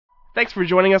Thanks for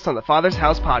joining us on the Father's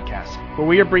House podcast, where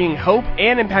we are bringing hope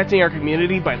and impacting our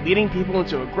community by leading people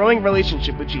into a growing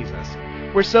relationship with Jesus.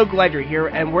 We're so glad you're here,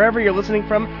 and wherever you're listening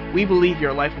from, we believe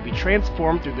your life will be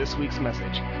transformed through this week's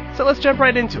message. So let's jump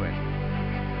right into it.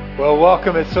 Well,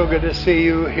 welcome. It's so good to see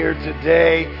you here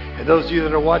today. And those of you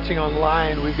that are watching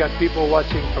online, we've got people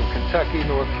watching from Kentucky,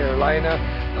 North Carolina,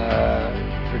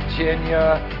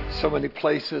 Virginia, so many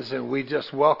places, and we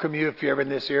just welcome you. If you're ever in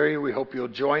this area, we hope you'll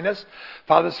join us.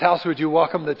 Father's House, would you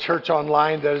welcome the church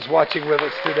online that is watching with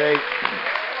us today?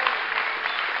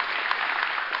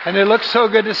 And it looks so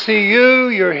good to see you.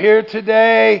 You're here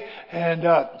today. And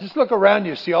just look around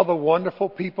you. See all the wonderful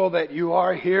people that you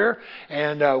are here.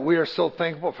 And we are so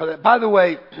thankful for that. By the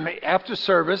way, after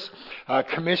service,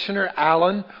 Commissioner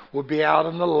Allen will be out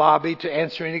in the lobby to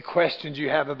answer any questions you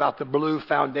have about the Blue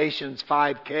Foundation's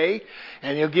 5K.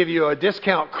 And he'll give you a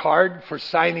discount card for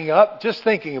signing up. Just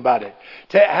thinking about it.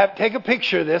 Take a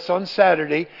picture of this on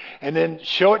Saturday and then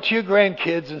show it to your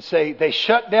grandkids and say, they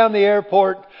shut down the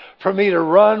airport for me to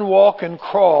run, walk, and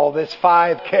crawl this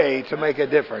 5K to make a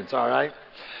difference, all right?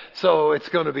 So it's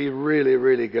going to be really,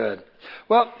 really good.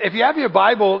 Well, if you have your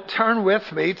Bible, turn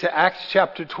with me to Acts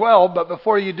chapter 12. But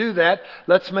before you do that,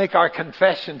 let's make our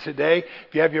confession today.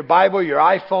 If you have your Bible, your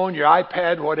iPhone, your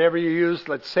iPad, whatever you use,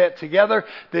 let's say it together.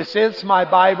 This is my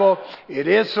Bible. It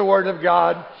is the Word of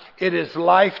God. It is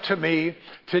life to me.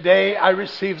 Today I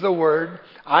receive the Word.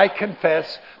 I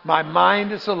confess. My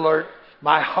mind is alert.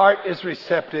 My heart is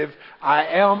receptive. I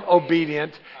am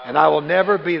obedient, and I will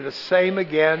never be the same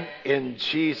again. In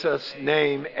Jesus'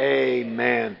 name,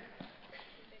 amen.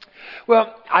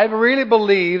 Well, I really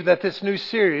believe that this new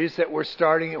series that we're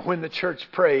starting at When the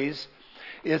Church Prays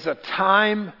is a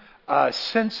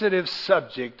time-sensitive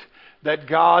subject that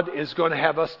God is going to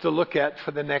have us to look at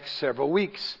for the next several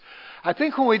weeks. I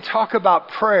think when we talk about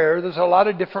prayer, there's a lot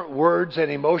of different words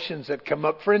and emotions that come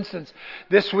up. For instance,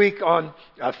 this week on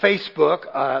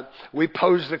Facebook, we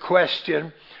posed the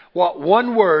question, what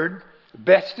one word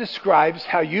best describes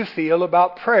how you feel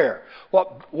about prayer?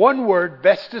 What one word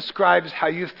best describes how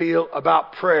you feel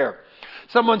about prayer?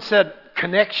 Someone said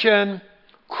connection,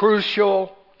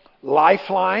 crucial,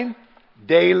 lifeline,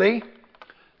 daily.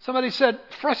 Somebody said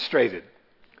frustrated.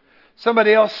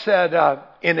 Somebody else said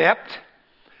inept.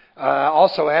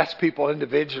 Also asked people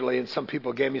individually, and some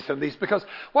people gave me some of these, because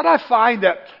what I find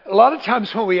that a lot of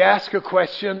times when we ask a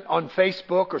question on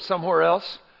Facebook or somewhere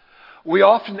else, we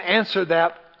often answer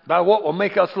that by what will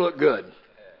make us look good.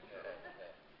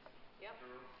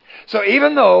 So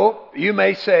even though you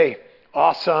may say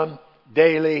awesome,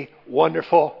 daily,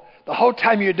 wonderful, the whole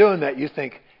time you're doing that, you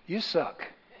think, you suck.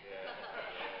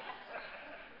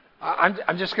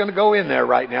 I'm just going to go in there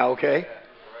right now, okay?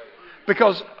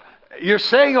 Because you're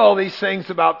saying all these things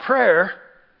about prayer,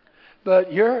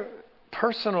 but your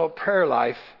personal prayer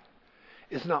life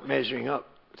is not measuring up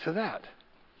to that.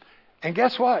 And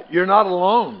guess what? You're not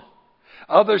alone.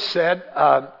 Others said,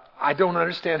 I don't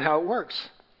understand how it works.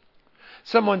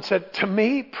 Someone said, to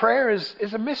me, prayer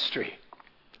is a mystery.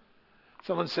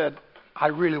 Someone said, I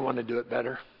really want to do it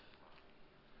better.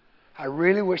 I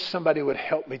really wish somebody would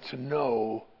help me to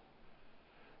know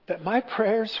that my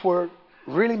prayers were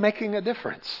really making a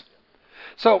difference.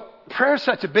 So prayer is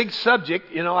such a big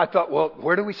subject, I thought, well,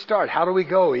 where do we start? How do we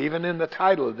go? Even in the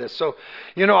title of this. So,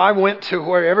 I went to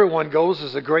where everyone goes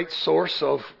as a great source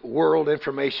of world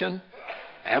information,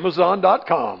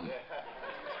 Amazon.com.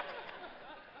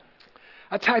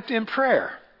 I typed in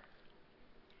prayer.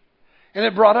 And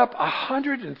it brought up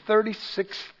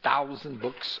 136,000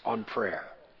 books on prayer.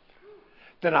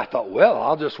 Then I thought, well,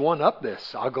 I'll just one-up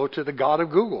this. I'll go to the God of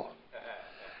Google.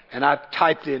 And I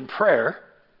typed in prayer.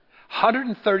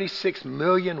 136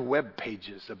 million web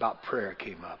pages about prayer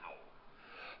came up.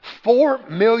 4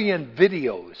 million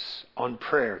videos on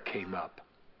prayer came up.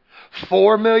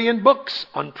 4 million books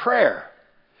on prayer.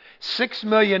 6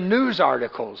 million news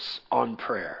articles on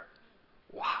prayer.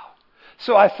 Wow.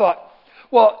 So I thought,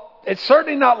 well, it's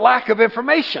certainly not lack of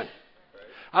information.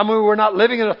 I mean, we're not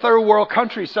living in a third world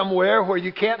country somewhere where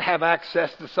you can't have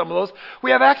access to some of those.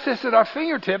 We have access at our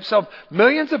fingertips of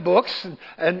millions of books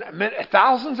and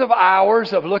thousands of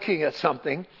hours of looking at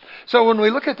something. So when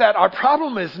we look at that, our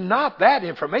problem is not that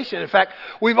information. In fact,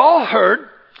 we've all heard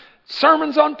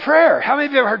sermons on prayer. How many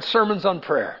of you have heard sermons on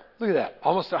prayer? Look at that.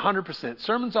 Almost 100%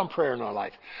 sermons on prayer in our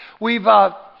life. We've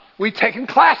taken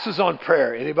classes on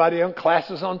prayer. Anybody on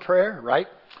classes on prayer, right?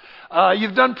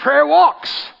 You've done prayer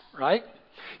walks, right?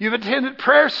 You've attended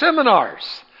prayer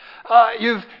seminars.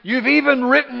 You've even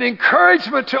written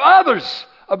encouragement to others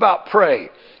about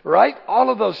pray, right? All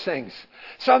of those things.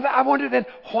 So I wondered then,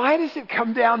 why does it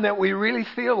come down that we really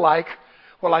feel like,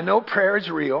 well, I know prayer is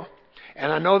real.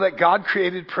 And I know that God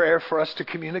created prayer for us to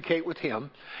communicate with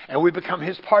Him, and we become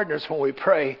His partners when we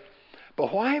pray.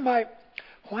 But why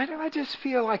do I just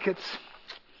feel like it's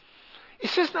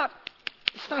not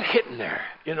hitting there?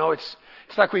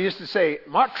 It's like we used to say,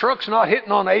 my truck's not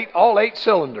hitting on all eight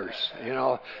cylinders,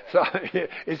 So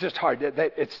it's just hard.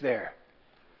 It's there.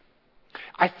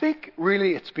 I think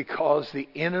really it's because the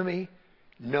enemy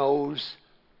knows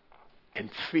and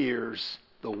fears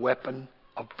the weapon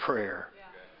of prayer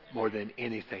more than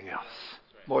anything else.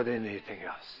 More than anything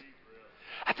else.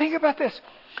 I think about this.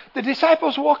 The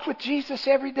disciples walked with Jesus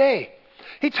every day.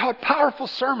 He taught powerful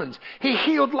sermons. He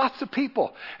healed lots of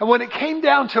people. And when it came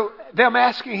down to them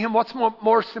asking Him what's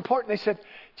most important, they said,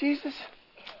 Jesus,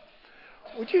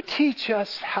 would you teach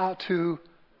us how to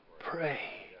pray?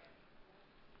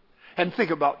 And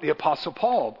think about the Apostle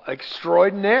Paul,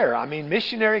 extraordinaire.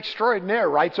 Missionary extraordinaire,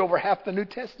 writes over half the New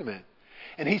Testament.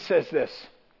 And he says this,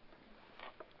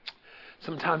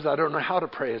 sometimes I don't know how to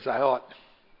pray as I ought.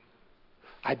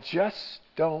 I just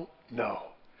don't know.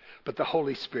 But the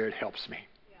Holy Spirit helps me.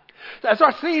 As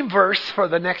our theme verse for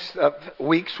the next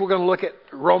weeks, we're going to look at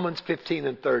Romans 15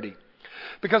 and 30.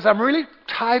 Because I'm really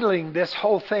titling this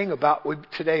whole thing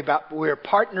today about we're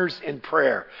partners in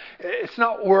prayer. It's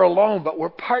not we're alone, but we're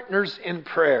partners in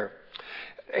prayer.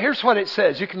 Here's what it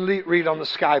says. You can read on the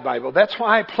Sky Bible. That's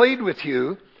why I plead with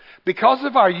you, because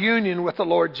of our union with the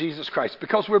Lord Jesus Christ,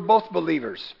 because we're both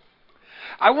believers.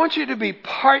 I want you to be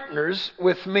partners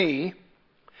with me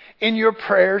in your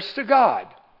prayers to God.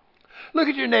 Look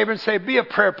at your neighbor and say, be a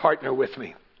prayer partner with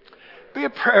me. Be a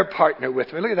prayer partner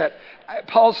with me. Look at that.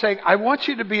 Paul's saying, I want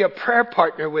you to be a prayer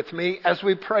partner with me as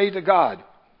we pray to God.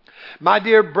 My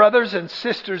dear brothers and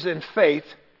sisters in faith,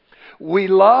 we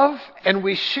love and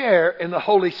we share in the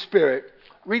Holy Spirit.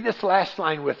 Read this last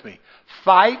line with me.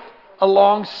 Fight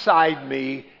alongside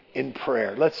me in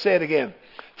prayer. Let's say it again.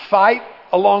 Fight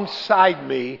alongside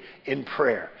me in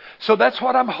prayer. So that's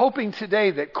what I'm hoping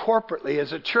today, that corporately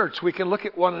as a church we can look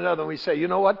at one another and we say, you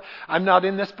know what? I'm not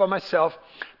in this by myself,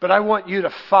 but I want you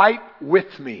to fight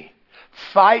with me.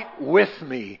 Fight with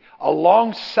me,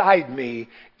 alongside me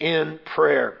in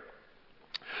prayer.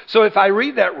 So if I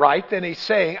read that right, then he's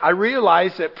saying, I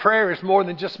realize that prayer is more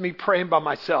than just me praying by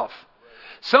myself.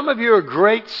 Some of you are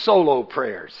great solo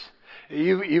prayers.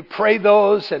 You pray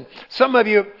those, and some of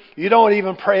you don't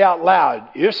even pray out loud.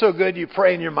 You're so good you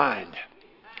pray in your mind.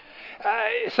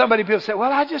 People say,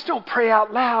 well, I just don't pray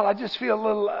out loud. I just feel a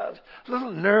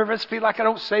little nervous, feel like I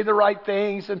don't say the right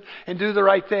things and do the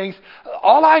right things.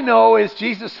 All I know is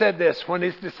Jesus said this when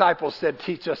His disciples said,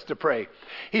 teach us to pray.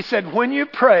 He said, when you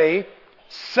pray,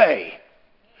 say.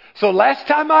 So last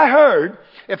time I heard,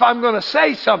 if I'm going to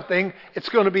say something, it's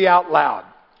going to be out loud.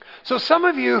 So some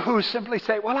of you who simply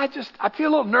say, well, I feel a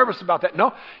little nervous about that.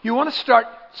 No, you want to start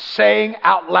saying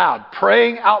out loud,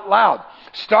 praying out loud.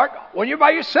 Start when you're by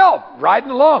yourself,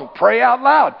 riding along, pray out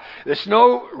loud. There's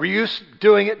no use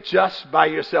doing it just by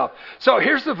yourself. So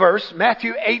here's the verse,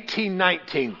 Matthew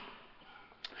 18:19.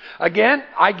 Again,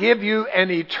 I give you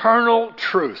an eternal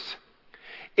truth.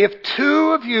 If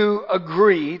two of you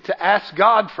agree to ask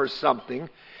God for something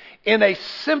in a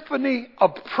symphony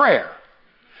of prayer,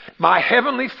 my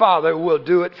heavenly Father will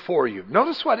do it for you.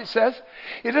 Notice what it says.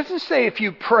 It doesn't say if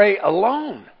you pray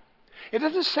alone. It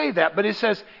doesn't say that, but it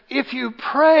says if you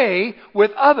pray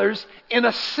with others in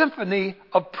a symphony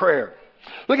of prayer.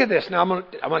 Look at this. Now I'm going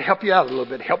to help you out a little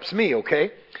bit. It helps me,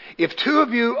 okay? If two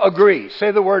of you agree,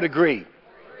 say the word agree.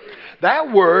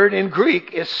 That word in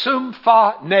Greek is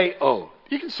symphoneo.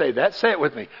 You can say that. Say it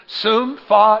with me.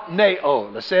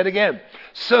 Symphoneo. Let's say it again.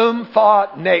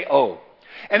 Symphoneo.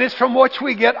 And it's from which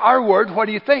we get our word, what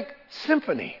do you think?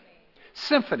 Symphony.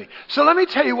 Symphony. So let me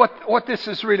tell you what this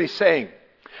is really saying.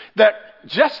 That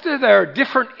just as there are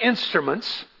different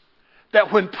instruments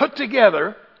that when put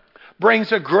together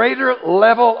brings a greater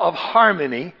level of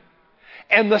harmony,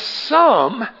 and the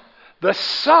sum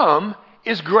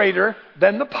is greater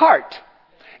than the part.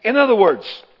 In other words,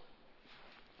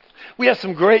 we have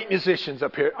some great musicians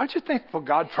up here. Aren't you thankful,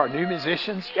 God, for our new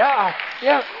musicians? Yeah.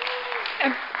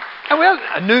 And we have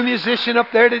a new musician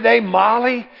up there today,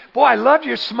 Molly. Boy, I loved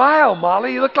your smile,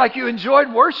 Molly. You look like you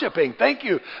enjoyed worshiping. Thank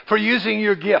you for using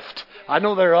your gift. I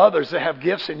know there are others that have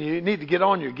gifts, and you need to get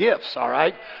on your gifts, all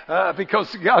right?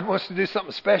 Because God wants to do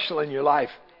something special in your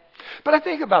life. But I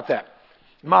think about that.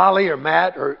 Molly or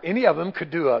Matt or any of them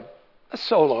could do a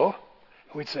solo.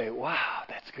 We'd say, wow,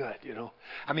 that's good, you know.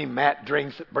 I mean, Matt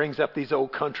brings up these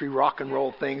old country rock and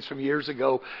roll things from years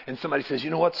ago, and somebody says, you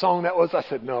know what song that was? I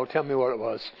said, no, tell me what it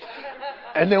was.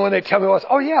 And then when they tell me what it was,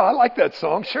 oh, yeah, I like that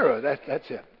song. Sure, that's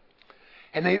it.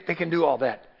 And they can do all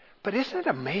that. But isn't it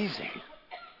amazing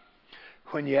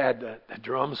when you had the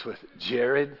drums with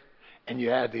Jared, and you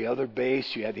had the other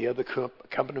bass, you had the other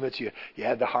accompaniments, you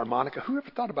had the harmonica. Who ever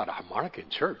thought about a harmonica in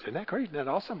church? Isn't that great? Isn't that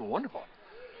awesome and wonderful?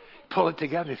 Pull it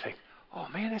together and you think, oh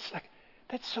man,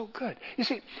 that's so good. You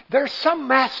see, there are some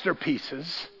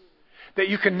masterpieces that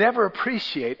you can never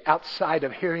appreciate outside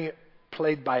of hearing it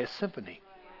played by a symphony.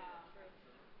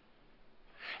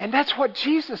 And that's what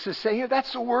Jesus is saying here.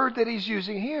 That's the word that he's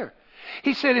using here.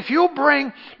 He said, if you'll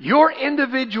bring your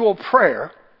individual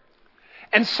prayer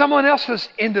and someone else's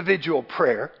individual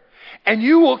prayer, and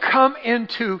you will come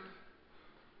into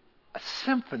a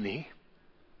symphony,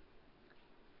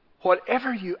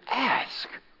 whatever you ask,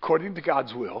 according to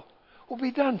God's will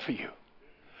be done for you.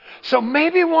 So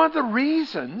maybe one of the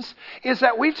reasons is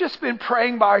that we've just been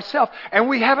praying by ourselves, and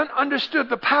we haven't understood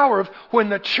the power of when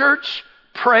the church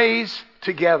prays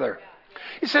together.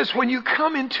 He says, when you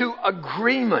come into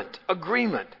agreement.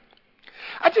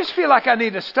 I just feel like I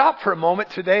need to stop for a moment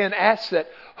today and ask that,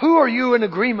 who are you in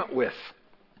agreement with?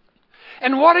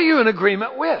 And what are you in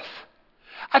agreement with?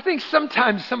 I think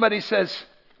sometimes somebody says,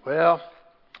 well,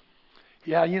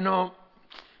 yeah,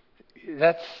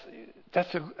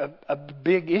 that's a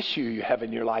big issue you have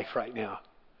in your life right now.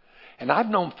 And I've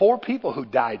known 4 people who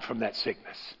died from that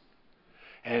sickness.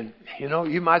 And,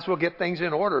 you might as well get things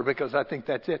in order because I think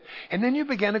that's it. And then you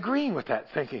begin agreeing with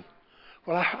that, thinking,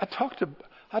 well, I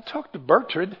talked to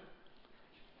Bertrand.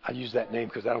 I use that name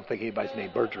because I don't think anybody's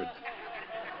named Bertrand.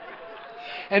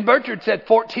 And Bertrand said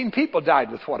 14 people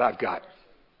died with what I've got.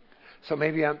 So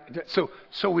maybe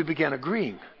so we began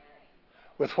agreeing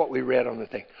with what we read on the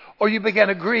thing. Or you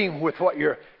began agreeing with what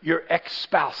your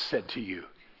ex-spouse said to you.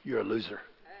 You're a loser.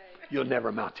 You'll never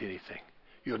amount to anything.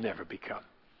 You'll never become.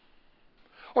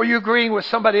 Or you're agreeing with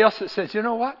somebody else that says, you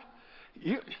know what?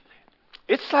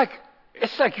 It's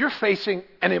like you're facing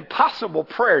an impossible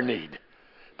prayer need.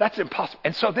 That's impossible.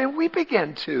 And so then we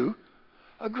begin to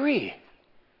agree.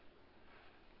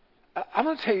 I'm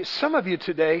going to tell you, some of you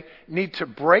today need to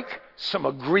break some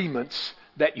agreements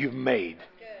that you've made.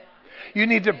 You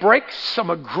need to break some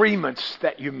agreements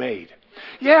that you made.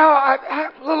 Yeah, I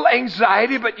have a little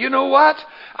anxiety, but you know what?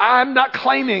 I'm not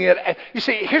claiming it. You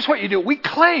see, here's what you do. We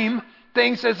claim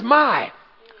things as my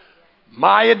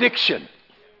addiction,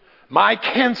 my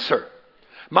cancer,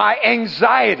 my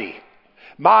anxiety,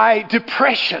 my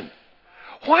depression.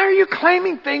 Why are you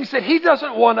claiming things that he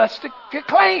doesn't want us to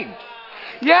claim?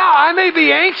 Yeah, I may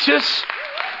be anxious,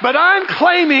 but I'm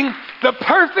claiming the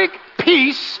perfect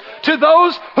peace to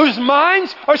those whose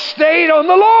minds are stayed on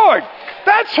the Lord.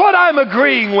 That's what I'm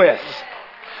agreeing with.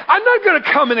 I'm not going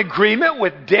to come in agreement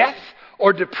with death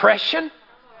or depression.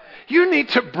 You need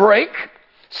to break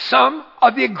some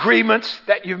of the agreements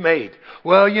that you've made.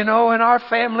 Well, in our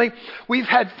family, we've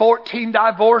had 14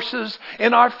 divorces.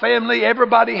 In our family,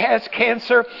 everybody has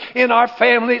cancer. In our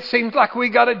family, it seems like we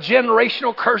got a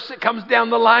generational curse that comes down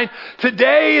the line.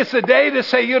 Today is the day to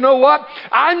say, you know what?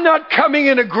 I'm not coming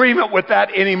in agreement with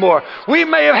that anymore. We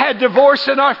may have had divorce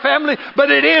in our family,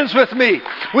 but it ends with me.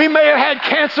 We may have had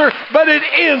cancer, but it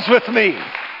ends with me.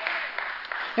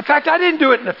 In fact, I didn't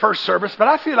do it in the first service, but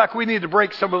I feel like we need to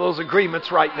break some of those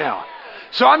agreements right now.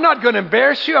 So I'm not going to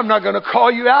embarrass you. I'm not going to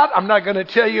call you out. I'm not going to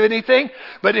tell you anything.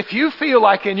 But if you feel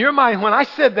like in your mind, when I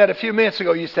said that a few minutes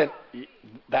ago, you said,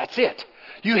 that's it.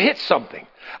 You hit something.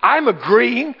 I'm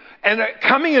agreeing and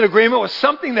coming in agreement with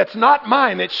something that's not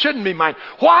mine. It shouldn't be mine.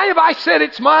 Why have I said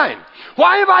it's mine?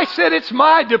 Why have I said it's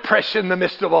my depression in the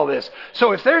midst of all this?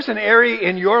 So if there's an area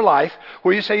in your life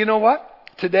where you say, you know what?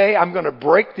 Today I'm going to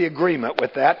break the agreement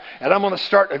with that, and I'm going to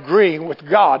start agreeing with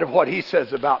God of what he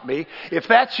says about me. If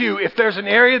that's you, if there's an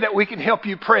area that we can help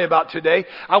you pray about today,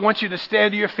 I want you to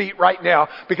stand to your feet right now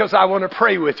because I want to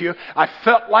pray with you. I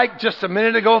felt like just a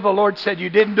minute ago the Lord said you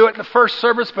didn't do it in the first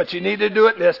service, but you need to do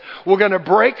it in this. We're going to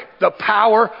break the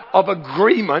power of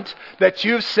agreement that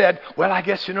you've said, well, I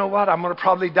guess you know what? I'm going to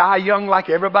probably die young like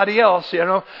everybody else.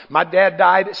 My dad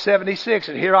died at 76,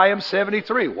 and here I am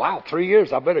 73. Wow, 3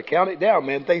 years. I better count it down,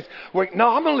 man. No,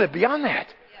 I'm going to live beyond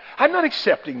that. I'm not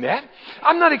accepting that.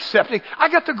 I'm not accepting. I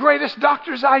got the greatest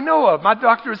doctors I know of. My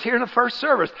doctor was here in the first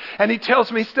service, and he tells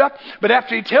me stuff. But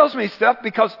after he tells me stuff,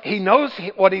 because he knows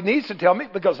what he needs to tell me,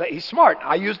 because he's smart.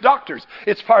 I use doctors.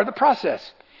 It's part of the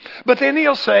process. But then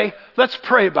he'll say, let's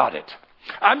pray about it.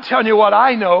 I'm telling you what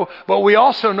I know, but we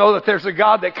also know that there's a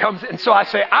God that comes. And so I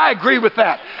say, I agree with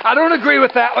that. I don't agree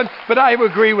with that one, but I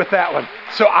agree with that one.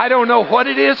 So I don't know what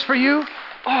it is for you.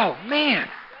 Oh, man,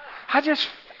 I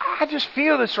just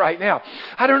feel this right now.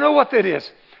 I don't know what that is,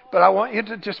 but I want you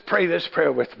to just pray this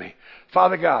prayer with me.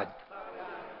 Father God,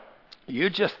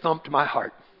 you just thumped my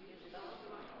heart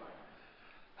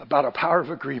about a power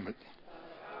of agreement.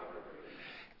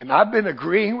 And I've been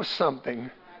agreeing with something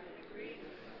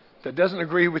that doesn't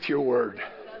agree with your word.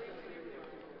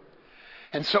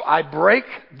 And so I break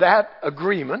that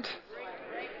agreement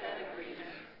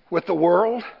with the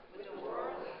world,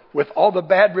 with all the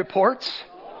bad reports,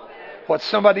 what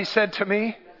somebody said to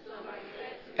me,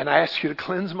 and I ask you to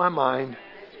cleanse my mind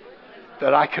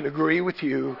that I can agree with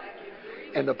you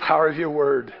and the power of your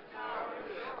word.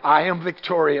 I am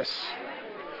victorious.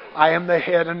 I am the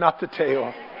head and not the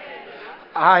tail.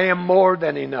 I am more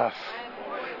than enough.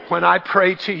 When I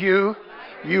pray to you,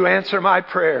 you answer my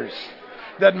prayers.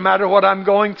 Doesn't matter what I'm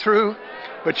going through,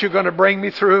 but you're going to bring me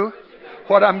through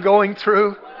what I'm going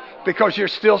through because you're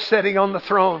still sitting on the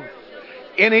throne.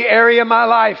 Any area of my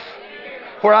life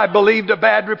where I believed a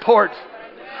bad report,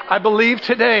 I believe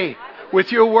today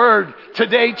with your word.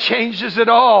 Today changes it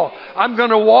all. I'm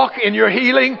going to walk in your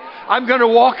healing. I'm going to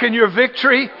walk in your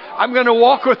victory. I'm going to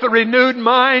walk with a renewed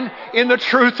mind in the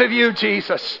truth of you,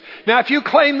 Jesus. Now, if you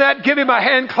claim that, give him a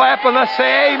hand clap and let's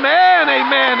say amen,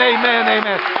 amen, amen,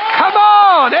 amen. Come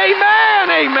on, amen,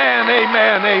 amen,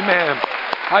 amen, amen.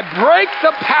 I break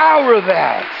the power of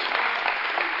that.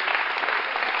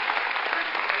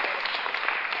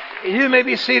 You may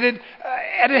be seated,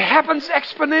 and it happens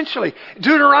exponentially.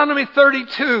 Deuteronomy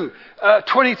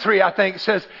 32:23, I think,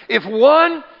 says, if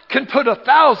one can put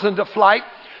 1,000 to flight,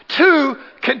 two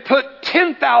can put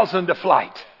 10,000 to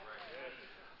flight.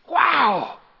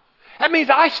 Wow. That means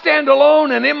I stand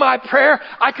alone, and in my prayer,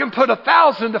 I can put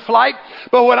 1,000 to flight.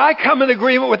 But when I come in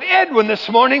agreement with Edwin this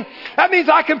morning, that means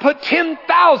I can put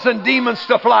 10,000 demons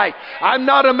to flight. I'm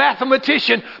not a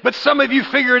mathematician, but some of you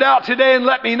figure it out today and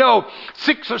let me know.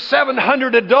 600 or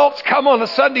 700 adults come on a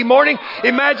Sunday morning.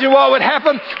 Imagine what would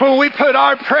happen when we put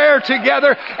our prayer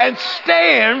together and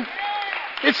stand.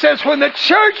 It says when the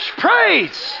church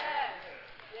prays,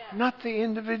 not the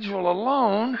individual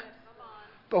alone,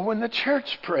 but when the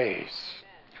church prays.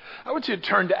 I want you to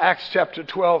turn to Acts chapter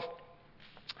 12.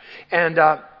 And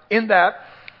in that,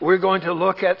 we're going to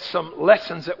look at some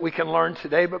lessons that we can learn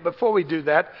today. But before we do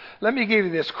that, let me give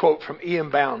you this quote from Ian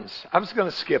Bounds. I was going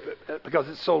to skip it because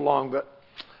it's so long, but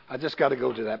I just got to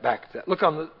go to that, back to that. Look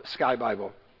on the Sky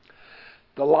Bible.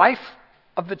 The life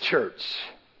of the church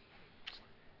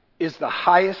is the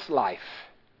highest life.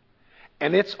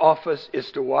 And its office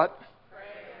is to what?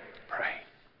 Pray.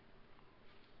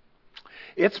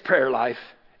 Its prayer life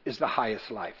is the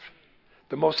highest life,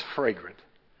 the most fragrant,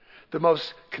 the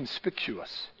most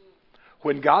conspicuous.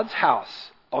 When God's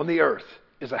house on the earth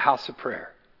is a house of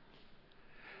prayer,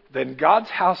 then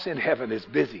God's house in heaven is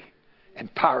busy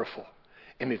and powerful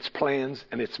in its plans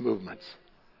and its movements.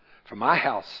 For my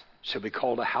house shall be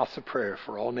called a house of prayer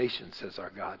for all nations, says our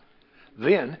God.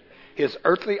 Then his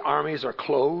earthly armies are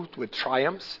clothed with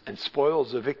triumphs and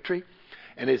spoils of victory,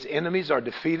 and his enemies are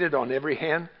defeated on every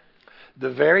hand. The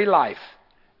very life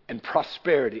and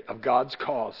prosperity of God's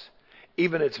cause,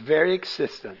 even its very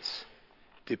existence,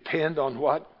 depend on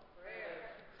what?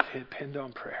 Prayer. Depend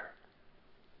on prayer.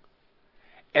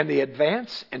 And the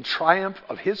advance and triumph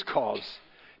of his cause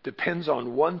depends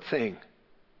on one thing.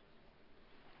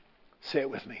 Say it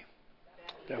with me.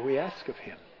 That we ask of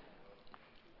him.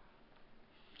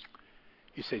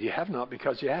 You said you have not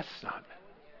because you ask not.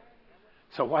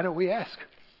 So why don't we ask?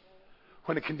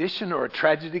 When a condition or a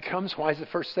tragedy comes, why is the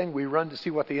first thing we run to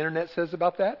see what the internet says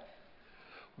about that?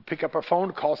 We pick up our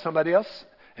phone, call somebody else,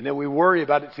 and then we worry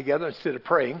about it together instead of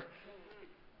praying.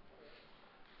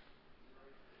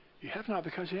 You have not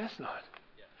because you ask not.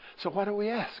 So why don't we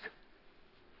ask?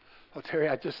 Well, Terry,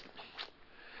 I just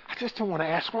don't want to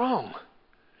ask wrong.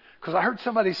 Because I heard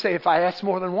somebody say if I ask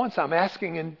more than once, I'm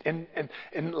asking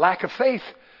in lack of faith.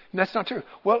 And that's not true.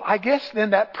 Well, I guess then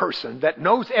that person that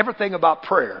knows everything about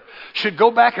prayer should go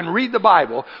back and read the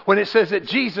Bible when it says that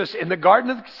Jesus in the Garden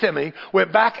of Gethsemane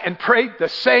went back and prayed the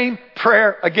same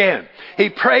prayer again. He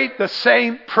prayed the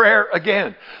same prayer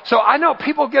again. So I know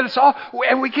people get us all,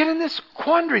 and we get in this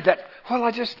quandary that,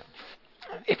 well,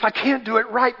 if I can't do it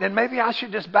right, then maybe I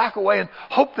should just back away and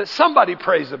hope that somebody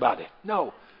prays about it.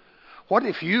 No. What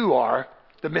if you are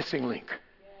the missing link?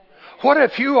 What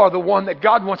if you are the one that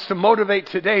God wants to motivate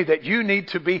today that you need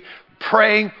to be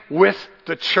praying with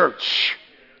the church?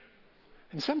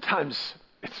 And sometimes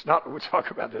it's not, we'll talk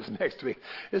about this next week,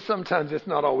 sometimes it's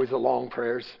not always the long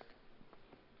prayers.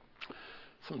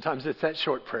 Sometimes it's that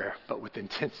short prayer, but with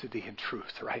intensity and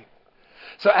truth, right?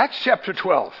 So Acts chapter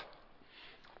 12.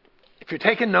 If you're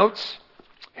taking notes,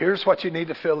 here's what you need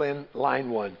to fill in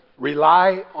line 1.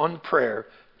 Rely on prayer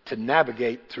to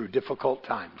navigate through difficult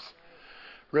times.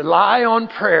 Rely on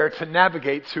prayer to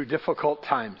navigate through difficult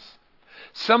times.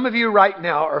 Some of you right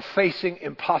now are facing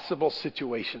impossible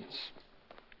situations.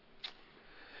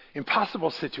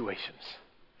 Impossible situations.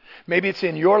 Maybe it's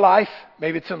in your life.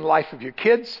 Maybe it's in the life of your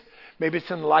kids. Maybe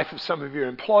it's in the life of some of your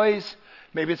employees.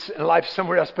 Maybe it's in the life of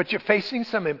somewhere else. But you're facing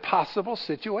some impossible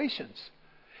situations.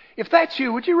 If that's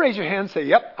you, would you raise your hand and say,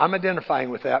 yep, I'm identifying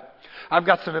with that. I've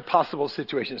got some impossible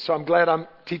situations. So I'm glad I'm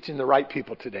teaching the right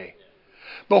people today.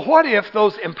 But what if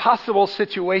those impossible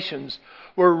situations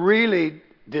were really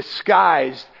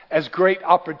disguised as great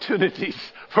opportunities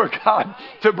for God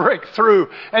to break through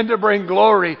and to bring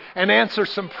glory and answer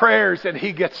some prayers, and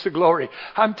He gets the glory?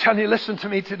 I'm telling you, listen to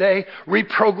me today.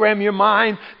 Reprogram your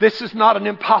mind. This is not an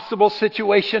impossible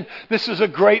situation. This is a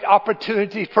great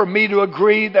opportunity for me to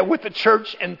agree that with the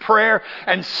church and prayer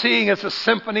and seeing as a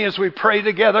symphony as we pray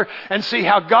together and see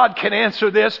how God can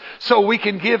answer this so we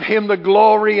can give Him the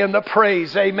glory and the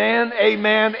praise. Amen,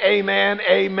 amen, amen,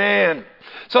 amen.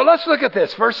 So let's look at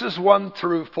this, verses 1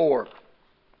 through 4.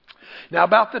 Now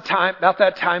about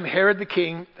that time, Herod the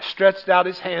king stretched out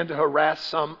his hand to harass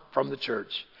some from the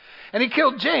church. And he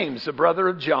killed James, the brother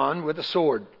of John, with a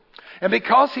sword. And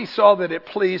because he saw that it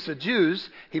pleased the Jews,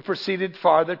 he proceeded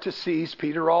farther to seize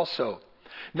Peter also.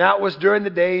 Now it was during the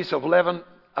days of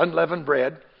unleavened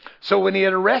bread. So when he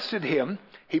had arrested him,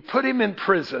 he put him in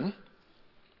prison.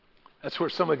 That's where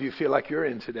some of you feel like you're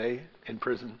in today, in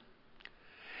prison.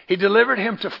 He delivered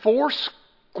him to 4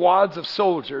 squads of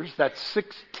soldiers, that's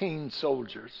 16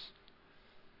 soldiers,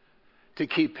 to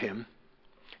keep him,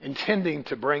 intending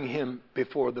to bring him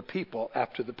before the people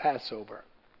after the Passover.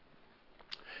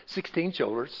 16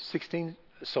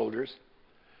 soldiers,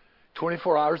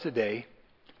 24 hours a day,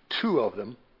 2 of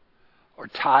them are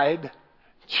tied,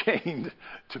 chained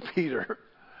to Peter,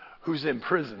 who's in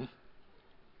prison.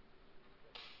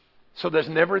 So there's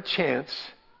never a chance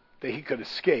that he could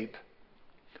escape.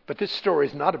 But this story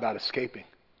is not about escaping.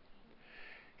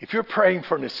 If you're praying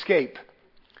for an escape,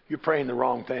 you're praying the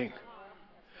wrong thing.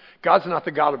 God's not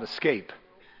the God of escape.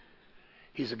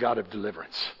 He's a God of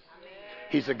deliverance.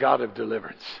 He's a God of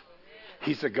deliverance.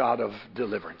 He's a God of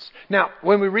deliverance. Now,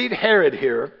 when we read Herod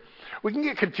here, we can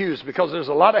get confused because there's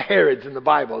a lot of Herods in the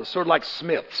Bible. It's sort of like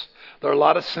Smiths. There are a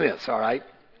lot of Smiths, all right?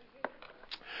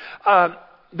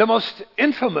 The most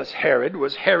infamous Herod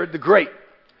was Herod the Great,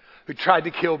 who tried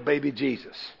to kill baby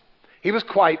Jesus. He was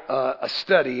quite a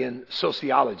study in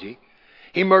sociology.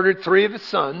 He murdered 3 of his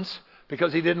sons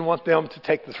because he didn't want them to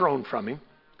take the throne from him.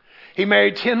 He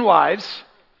married 10 wives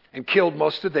and killed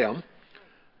most of them.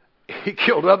 He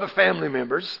killed other family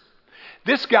members.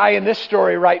 This guy in this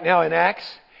story right now in Acts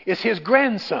is his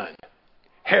grandson,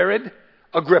 Herod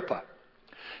Agrippa.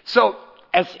 So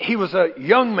as he was a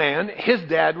young man, his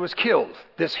dad was killed,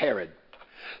 this Herod.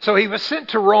 So he was sent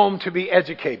to Rome to be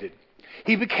educated.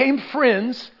 He became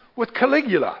friends with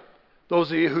Caligula.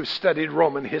 Those of you who studied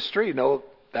Roman history know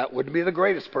that wouldn't be the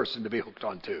greatest person to be hooked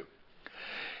onto.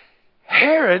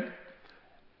 Herod,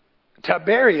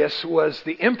 Tiberius was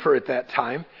the emperor at that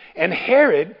time, and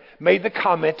Herod made the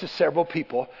comment to several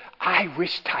people, I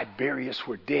wish Tiberius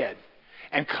were dead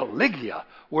and Caligula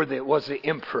was the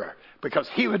emperor, because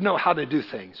he would know how to do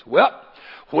things. Well,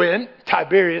 when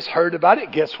Tiberius heard about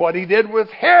it, guess what he did with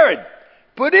Herod?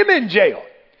 Put him in jail.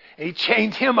 And he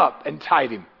chained him up and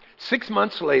tied him. 6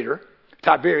 months later,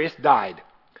 Tiberius died.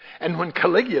 And when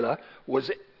Caligula was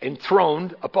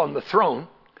enthroned upon the throne,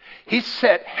 he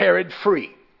set Herod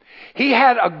free. He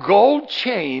had a gold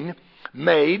chain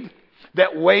made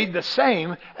that weighed the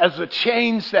same as the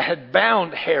chains that had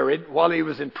bound Herod while he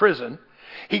was in prison.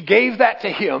 He gave that to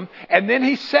him, and then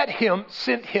he sent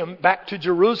him back to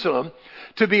Jerusalem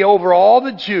to be over all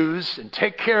the Jews and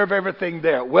take care of everything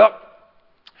there. Well,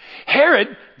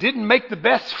 Herod didn't make the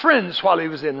best friends while he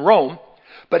was in Rome,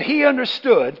 but he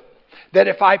understood that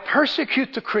if I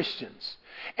persecute the Christians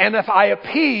and if I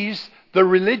appease the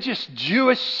religious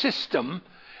Jewish system,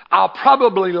 I'll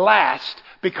probably last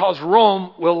because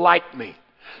Rome will like me.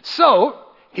 So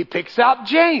he picks out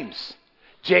James.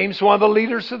 James, one of the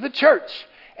leaders of the church,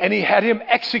 and he had him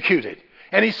executed.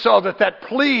 And he saw that it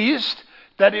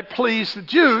pleased the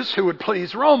Jews who would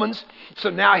please Romans. So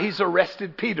now he's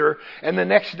arrested Peter, and the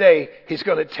next day he's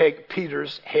going to take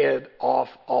Peter's head off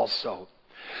also.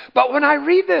 But when I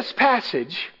read this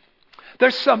passage,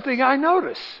 there's something I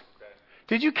notice.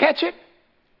 Did you catch it?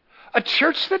 A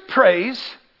church that prays,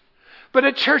 but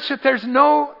a church that there's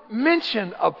no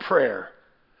mention of prayer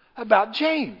about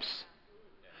James.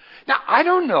 Now, I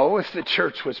don't know if the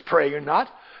church was praying or not,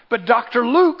 but Dr.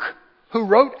 Luke, who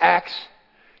wrote Acts,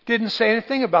 didn't say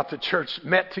anything about the church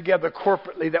met together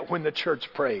corporately, that when the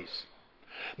church prays.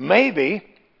 Maybe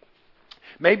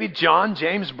John,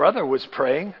 James' brother, was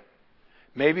praying.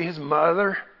 Maybe his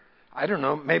mother. I don't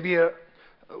know. Maybe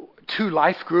 2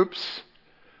 life groups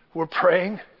were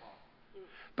praying.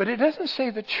 But it doesn't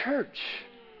say the church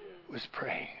was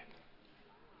praying.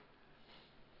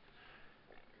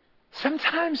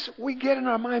 Sometimes we get in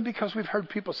our mind because we've heard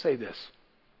people say this.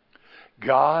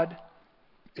 God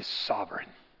is sovereign.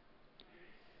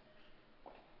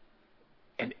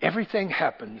 And everything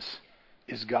happens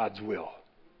is God's will.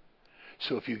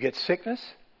 So if you get sickness,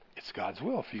 it's God's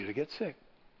will for you to get sick.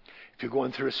 If you're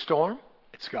going through a storm,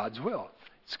 it's God's will.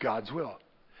 It's God's will.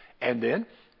 And then,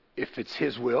 if it's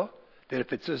His will, then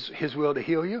if it's His will to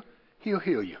heal you, He'll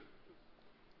heal you.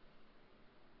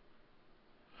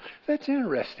 That's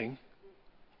interesting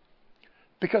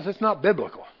because it's not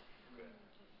biblical.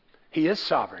 He is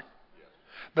sovereign.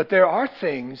 But there are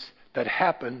things that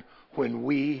happen when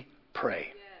we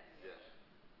pray.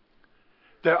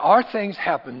 There are things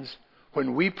happens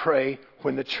when we pray,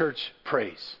 when the church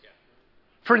prays.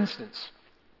 For instance,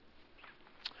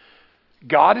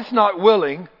 God is not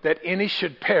willing that any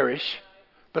should perish,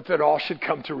 but that all should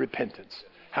come to repentance.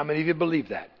 How many of you believe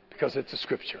that? Because it's a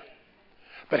scripture.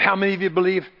 But how many of you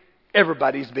believe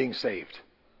everybody's being saved?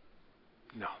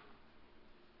 No.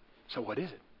 So what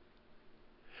is it?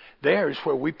 There's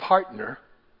where we partner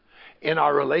in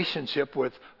our relationship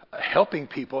with helping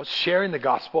people, sharing the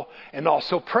gospel, and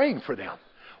also praying for them.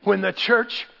 When the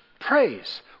church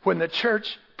prays. When the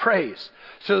church prays.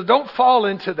 So don't fall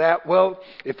into that, well,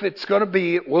 if it's going to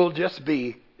be, it will just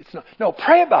be. It's not. No,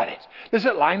 pray about it. Does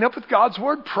it line up with God's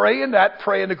word? Pray in that,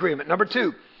 pray in agreement. Number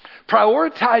 2,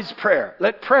 prioritize prayer.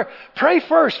 Pray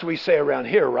first, we say around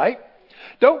here, right?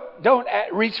 Don't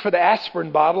reach for the aspirin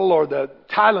bottle or the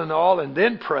Tylenol and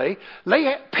then pray.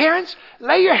 Parents,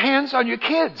 lay your hands on your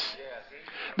kids.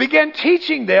 Begin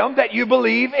teaching them that you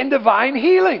believe in divine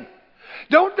healing.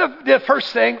 Don't the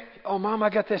first thing, oh, Mom, I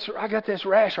got this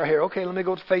rash right here. Okay, let me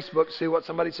go to Facebook and see what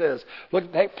somebody says. Look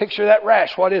at that picture of that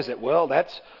rash. What is it? Well,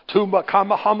 that's Tumba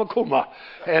Kama Hamakuma.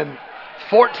 And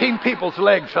 14 people's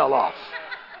leg fell off.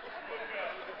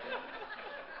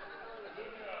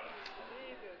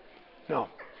 No.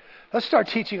 Let's start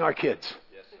teaching our kids.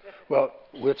 Well,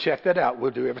 we'll check that out.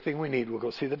 We'll do everything we need. We'll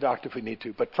go see the doctor if we need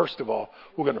to. But first of all,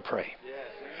 we're going to pray.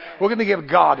 We're going to give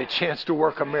God a chance to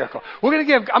work a miracle. I'm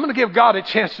going to give God a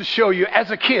chance to show you as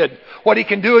a kid what He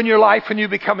can do in your life when you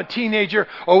become a teenager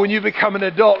or when you become an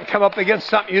adult and come up against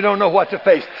something you don't know what to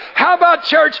face. How about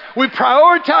church? We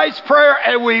prioritize prayer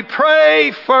and we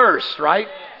pray first, right?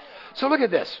 So look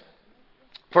at this.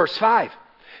 Verse 5.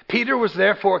 Peter was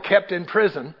therefore kept in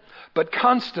prison, but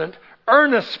constant,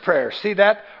 earnest prayer. See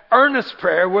that? Earnest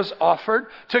prayer was offered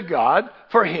to God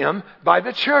for him by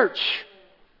the church.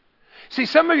 See,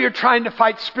 some of you are trying to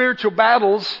fight spiritual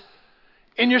battles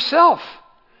in yourself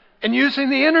and using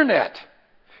the internet.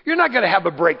 You're not going to have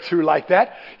a breakthrough like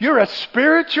that. You're a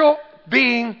spiritual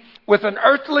being with an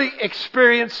earthly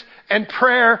experience, and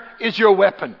prayer is your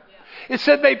weapon. It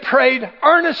said they prayed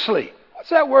earnestly. What's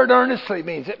that word earnestly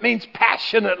means? It means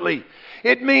passionately.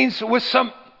 It means with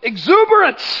some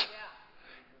exuberance.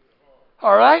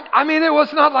 All right? I mean, it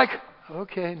was not like,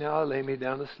 okay, now I'll lay me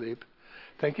down to sleep.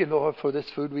 Thank you, Lord, for this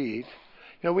food we eat.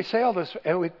 You know, we say all this,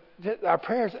 and our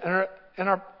prayers,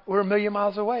 we're a million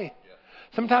miles away.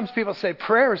 Sometimes people say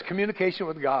prayer is communication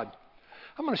with God.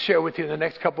 I'm going to share with you in the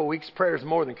next couple of weeks, prayer is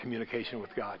more than communication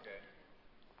with God.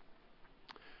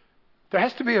 There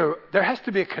has to be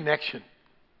a connection.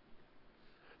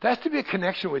 There has to be a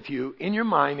connection with you in your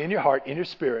mind, in your heart, in your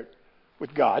spirit,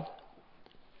 with God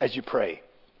as you pray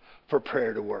for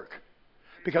prayer to work.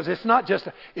 Because it's not just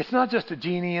a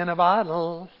genie in a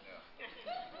bottle.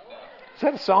 Is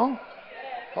that a song?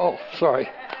 Oh, sorry.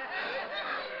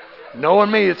 Knowing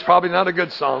me, it's probably not a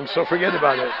good song, so forget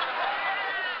about it.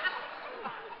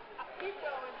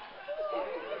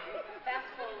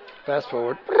 Fast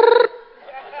forward.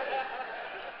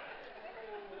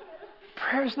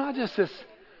 Prayer is not just this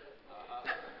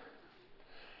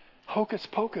hocus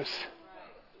pocus.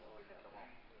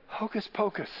 Hocus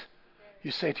pocus. You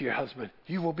say to your husband,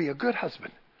 you will be a good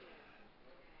husband.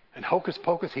 And hocus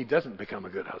pocus, he doesn't become a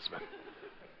good husband.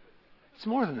 It's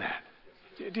more than that.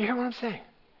 Do you hear what I'm saying?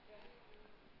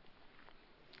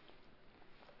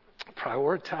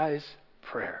 Prioritize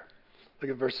prayer.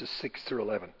 Look at verses 6 through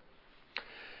 11.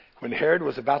 When Herod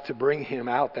was about to bring him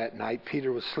out that night,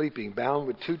 Peter was sleeping, bound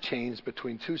with 2 chains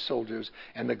between 2 soldiers,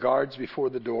 and the guards before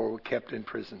the door were kept in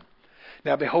prison.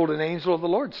 Now behold, an angel of the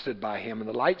Lord stood by him, and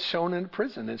the light shone in the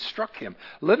prison and struck him.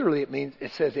 Literally,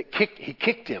 it says he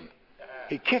kicked him.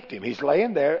 He kicked him. He's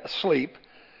laying there asleep.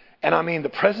 And I mean, the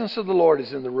presence of the Lord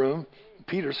is in the room.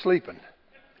 Peter's sleeping.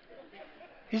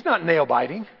 He's not nail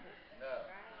biting.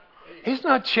 He's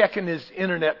not checking his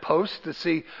internet posts to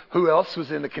see who else was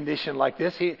in a condition like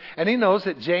this. He knows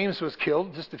that James was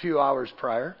killed just a few hours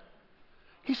prior.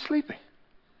 He's sleeping.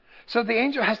 So the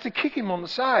angel has to kick him on the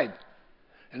side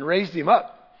and raised him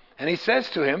up. And he says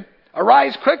to him,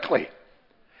 arise quickly.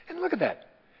 And look at that.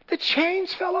 The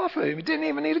chains fell off of him. He didn't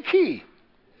even need a key.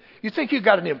 You think you've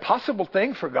got an impossible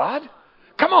thing for God?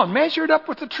 Come on, measure it up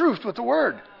with the truth, with the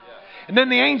word. And then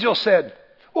the angel said,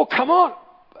 well, come on,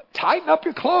 tighten up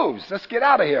your clothes. Let's get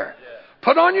out of here.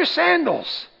 Put on your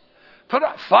sandals.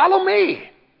 Follow me.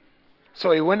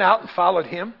 So he went out and followed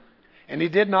him. And he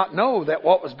did not know that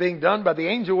what was being done by the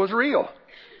angel was real.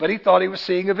 But he thought he was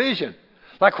seeing a vision.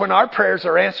 Like when our prayers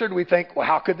are answered, we think, well,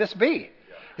 how could this be?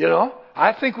 You know,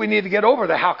 I think we need to get over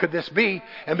the how could this be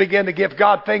and begin to give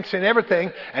God thanks in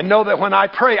everything and know that when I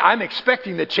pray, I'm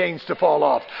expecting the chains to fall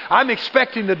off. I'm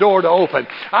expecting the door to open.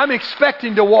 I'm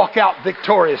expecting to walk out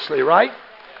victoriously, right?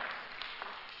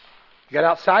 He got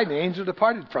outside and the angel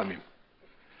departed from him.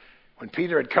 When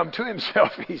Peter had come to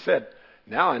himself, he said,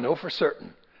 now I know for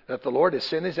certain that the Lord has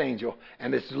sent his angel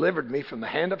and has delivered me from the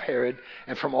hand of Herod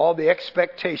and from all the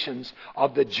expectations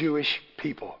of the Jewish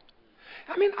people.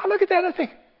 I mean, I look at that and I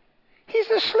think, he's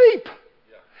asleep.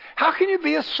 How can you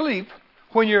be asleep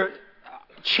when you're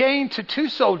chained to two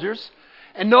soldiers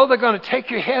and know they're going to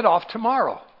take your head off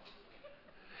tomorrow?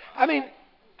 I mean,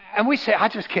 and we say, I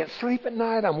just can't sleep at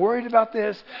night. I'm worried about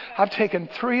this. I've taken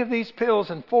 3 of these pills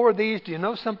and 4 of these. Do you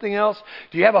know something else?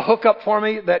 Do you have a hookup for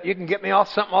me that you can get me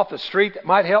off something off the street that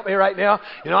might help me right now?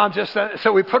 You know, I'm just,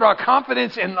 so we put our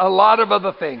confidence in a lot of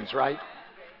other things, right?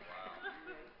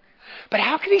 But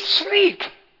how can he sleep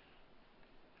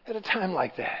at a time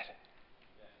like that?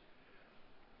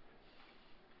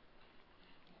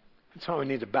 That's why we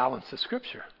need to balance the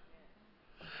scripture.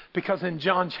 Because in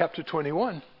John chapter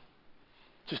 21,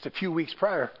 just a few weeks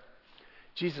prior,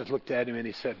 Jesus looked at him and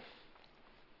he said,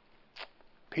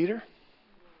 Peter,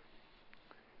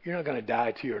 you're not going to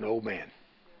die till you're an old man.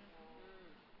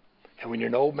 And when you're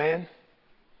an old man,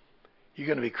 you're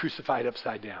going to be crucified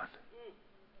upside down.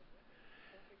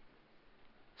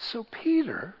 So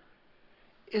Peter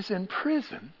is in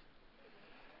prison,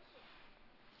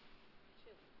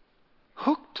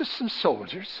 hooked to some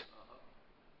soldiers,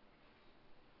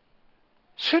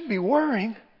 should be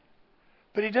worrying,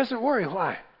 but he doesn't worry.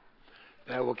 Why?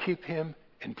 That I will keep him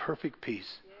in perfect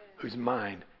peace, whose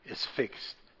mind is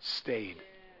fixed, stayed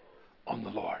on the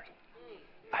Lord.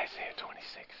 Isaiah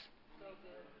 26.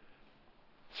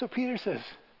 So Peter says,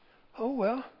 oh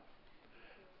well,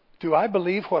 do I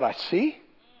believe what I see?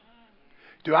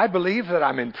 Do I believe that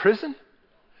I'm in prison?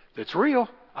 That's real.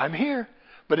 I'm here.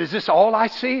 But is this all I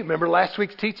see? Remember last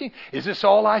week's teaching? Is this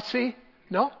all I see?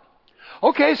 No.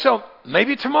 Okay, so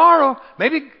maybe tomorrow,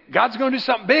 maybe God's going to do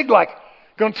something big, like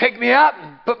going to take me out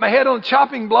and put my head on a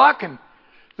chopping block and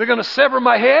they're going to sever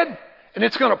my head and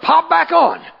it's going to pop back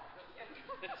on.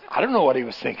 I don't know what he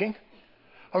was thinking.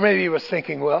 Or maybe he was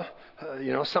thinking, well,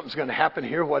 something's going to happen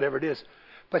here, whatever it is.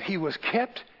 But he was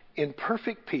kept in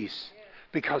perfect peace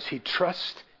because he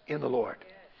trusts in the Lord.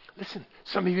 Listen,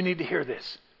 some of you need to hear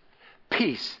this.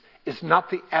 Peace is not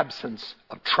the absence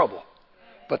of trouble,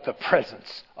 but the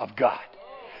presence of God.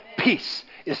 Peace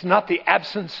is not the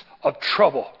absence of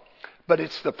trouble, but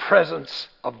it's the presence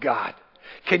of God.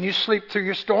 Can you sleep through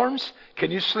your storms?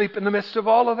 Can you sleep in the midst of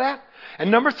all of that?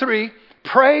 And number 3,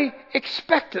 pray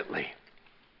expectantly.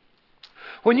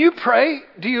 When you pray,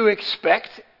 do you expect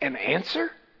an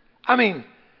answer? I mean,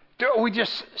 do we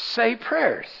just say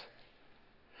prayers?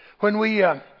 When we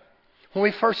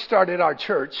first started our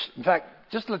church, in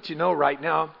fact, just to let you know right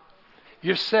now,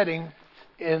 you're sitting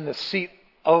in the seat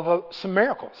of some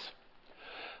miracles.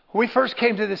 When we first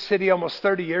came to this city almost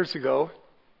 30 years ago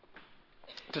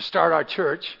to start our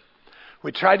church,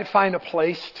 we tried to find a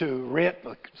place to rent.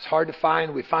 It's hard to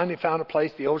find. We finally found a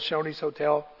place, the old Shoney's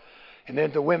Hotel, and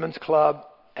then the Women's Club,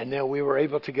 and then we were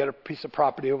able to get a piece of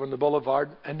property over in the boulevard,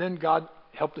 and then God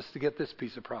helped us to get this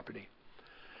piece of property.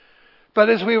 But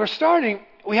as we were starting,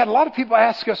 we had a lot of people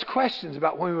ask us questions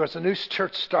about when we was a new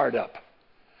church startup.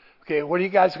 Okay, what are you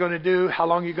guys going to do? How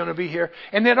long are you going to be here?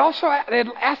 And they'd ask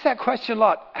that question a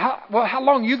lot. How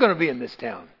long are you going to be in this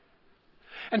town?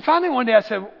 And finally one day I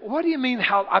said, what do you mean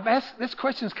I've asked, this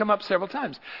question's come up several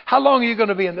times. How long are you going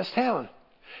to be in this town?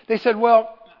 They said,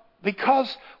 well,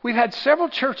 because we've had several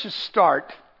churches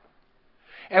start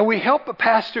and we help a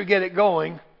pastor get it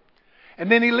going,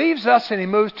 and then he leaves us and he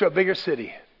moves to a bigger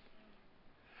city.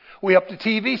 We helped the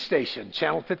TV station,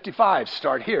 Channel 55,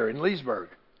 start here in Leesburg.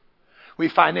 We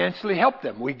financially helped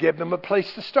them. We give them a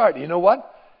place to start. You know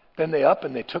what? Then they up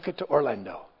and they took it to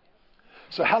Orlando.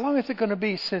 So how long is it going to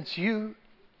be since you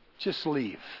just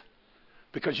leave?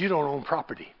 Because you don't own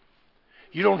property.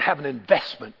 You don't have an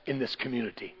investment in this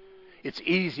community. It's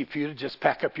easy for you to just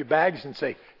pack up your bags and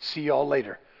say, see y'all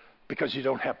later. because you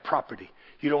don't have property.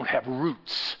 You don't have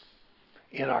roots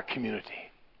in our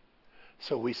community.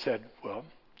 So we said, well,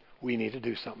 we need to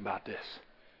do something about this.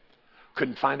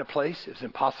 Couldn't find a place. It was an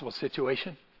impossible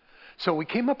situation. So we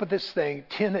came up with this thing,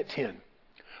 10 at 10.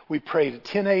 We prayed at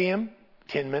 10 a.m.,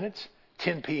 10 minutes,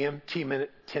 10 p.m.,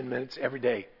 10 minutes every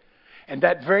day. And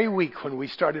that very week when we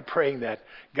started praying that,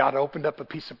 God opened up a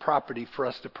piece of property for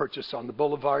us to purchase on the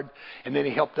boulevard. And then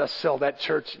He helped us sell that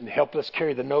church and helped us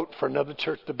carry the note for another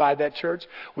church to buy that church.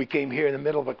 We came here in the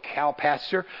middle of a cow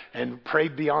pasture and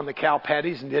prayed beyond the cow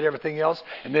patties and did everything else.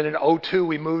 And then in 2002,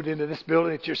 we moved into this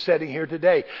building that you're sitting here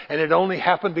today. And it only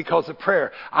happened because of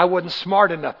prayer. I wasn't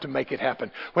smart enough to make it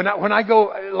happen. When I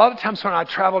go, a lot of times when I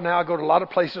travel now, I go to a lot of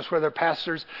places where there are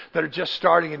pastors that are just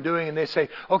starting and doing, and they say,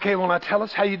 okay, well, now tell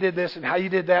us how you did this and how you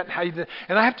did that and how you did.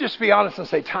 And I have to just be honest and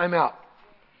say, time out.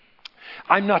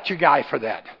 I'm not your guy for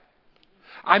that.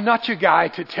 I'm not your guy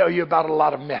to tell you about a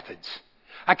lot of methods.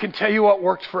 I can tell you what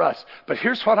worked for us, but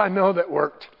here's what I know that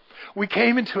worked. We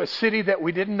came into a city that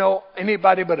we didn't know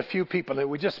anybody but a few people,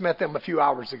 and we just met them a few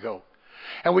hours ago.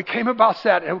 And we came across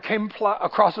that, and we came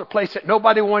across a place that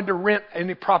nobody wanted to rent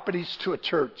any properties to a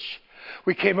church.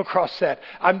 We came across that.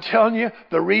 I'm telling you,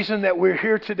 the reason that we're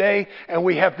here today and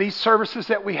we have these services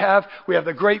that we have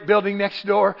the great building next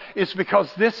door, is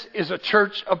because this is a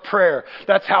church of prayer.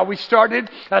 That's how we started.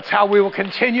 That's how we will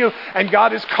continue. And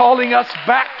God is calling us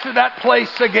back to that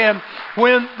place again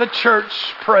when the church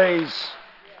prays.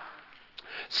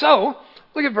 So,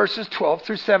 look at verses 12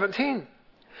 through 17.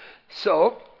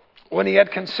 So, when he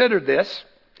had considered this,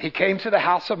 he came to the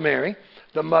house of Mary,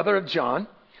 the mother of John.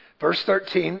 Verse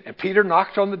 13, and Peter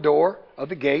knocked on the door of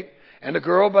the gate, and a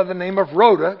girl by the name of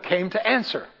Rhoda came to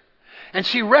answer. And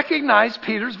she recognized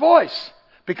Peter's voice.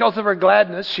 Because of her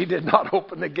gladness, she did not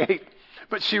open the gate.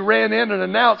 But she ran in and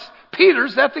announced,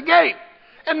 Peter's at the gate.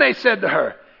 And they said to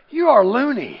her, you are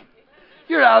loony.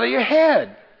 You're out of your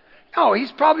head. No,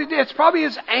 it's probably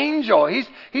his angel.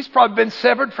 He's probably been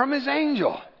severed from his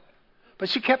angel. But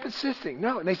she kept insisting,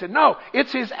 no. And they said, no,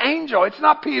 it's his angel. It's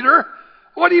not Peter.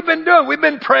 What have you been doing? We've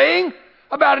been praying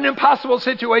about an impossible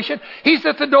situation. He's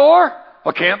at the door.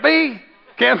 Well, can't be.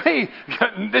 Can't be.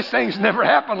 This thing's never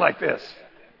happened like this.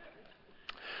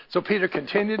 So Peter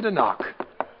continued to knock.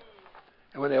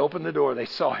 And when they opened the door, they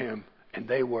saw him, and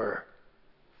they were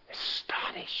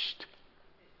astonished.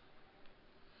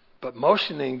 But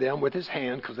motioning them with his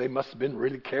hand, because they must have been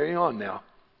really carrying on now,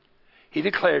 he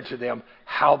declared to them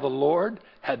how the Lord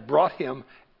had brought him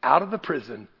out of the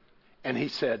prison. And he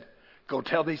said, go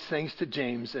tell these things to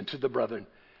James and to the brethren.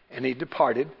 And he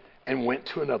departed and went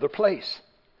to another place.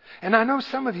 And I know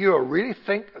some of you are really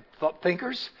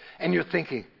thinkers, and you're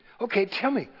thinking, okay,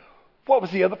 tell me, what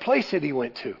was the other place that he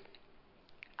went to?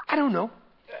 I don't know.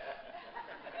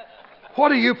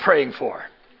 What are you praying for?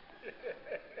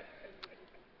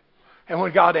 And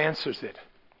when God answers it,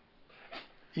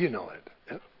 you know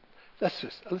it.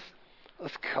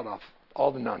 Let's cut off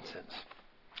all the nonsense.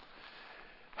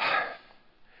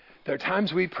 There are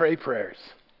times we pray prayers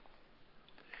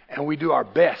and we do our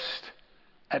best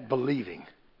at believing,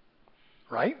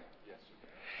 right? Yes.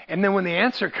 And then when the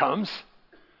answer comes,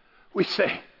 we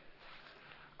say,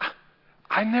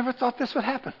 I never thought this would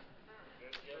happen.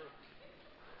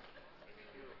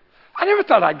 I never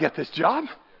thought I'd get this job.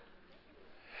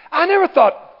 I never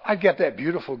thought I'd get that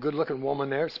beautiful, good-looking woman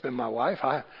there to spend my wife.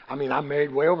 I mean, I'm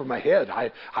married way over my head.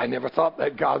 I never thought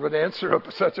that God would answer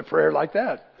such a prayer like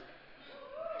that.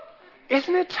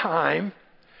 Isn't it time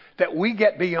that we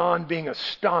get beyond being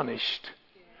astonished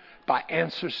by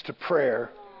answers to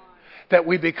prayer, that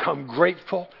we become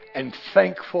grateful and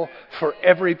thankful for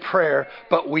every prayer,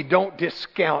 but we don't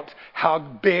discount how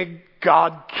big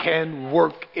God can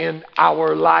work in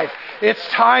our life? It's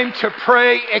time to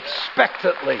pray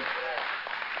expectantly.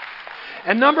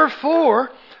 And number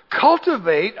 4,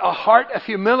 cultivate a heart of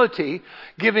humility,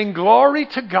 giving glory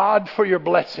to God for your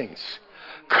blessings.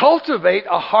 Cultivate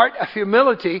a heart of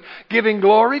humility, giving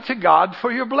glory to God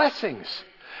for your blessings.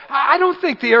 I don't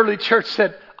think the early church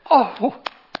said, oh,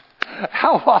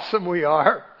 how awesome we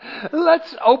are.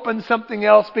 Let's open something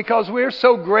else because we're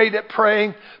so great at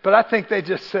praying. But I think they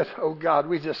just said, oh God,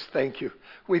 we just thank you.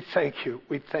 We thank you.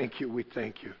 We thank you. We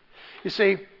thank you. You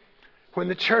see, when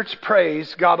the church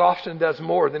prays, God often does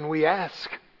more than we ask.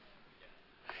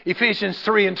 Ephesians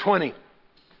 3:20.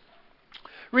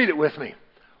 Read it with me.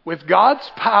 With God's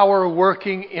power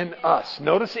working in us.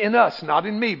 Notice in us, not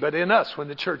in me, but in us when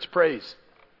the church prays.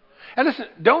 And listen,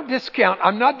 don't discount.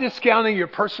 I'm not discounting your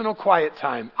personal quiet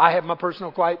time. I have my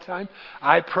personal quiet time.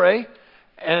 I pray.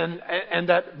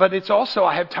 But it's also,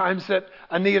 I have times that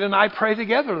Anita and I pray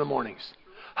together in the mornings.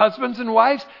 Husbands and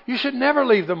wives, you should never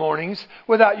leave the mornings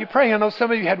without you praying. I know some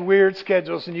of you had weird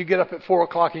schedules and you get up at 4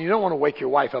 o'clock and you don't want to wake your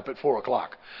wife up at 4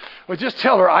 o'clock. Well, just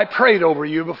tell her, I prayed over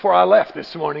you before I left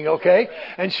this morning, okay?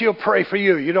 And she'll pray for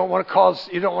you. You don't want to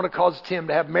cause Tim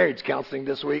to have marriage counseling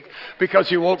this week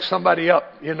because you woke somebody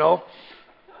up, you know.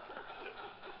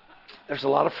 There's a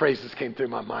lot of phrases came through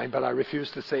my mind, but I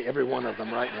refuse to say every one of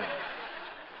them right now.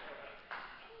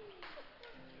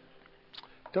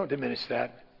 Don't diminish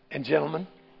that. And gentlemen,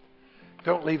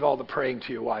 don't leave all the praying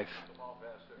to your wife.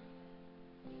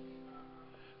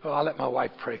 Oh, I'll let my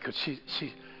wife pray because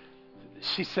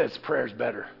she says prayer's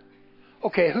better.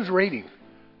 Okay, who's rating?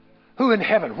 Who in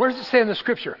heaven? Where does it say in the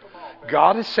scripture?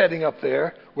 God is sitting up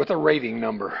there with a rating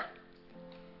number.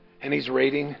 And he's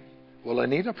rating, well,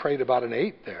 Anita prayed about an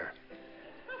 8 there.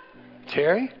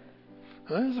 Terry?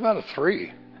 Well, it's about a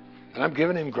 3. And I'm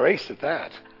giving him grace at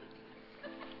that.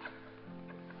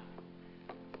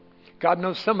 God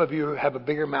knows some of you have a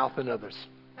bigger mouth than others.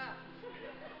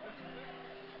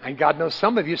 And God knows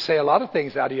some of you say a lot of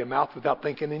things out of your mouth without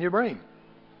thinking in your brain.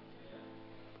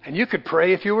 And you could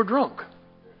pray if you were drunk.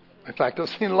 In fact, I've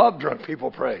seen a lot of drunk people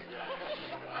pray.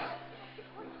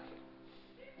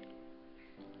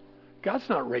 God's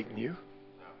not rating you.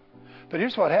 But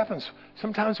here's what happens.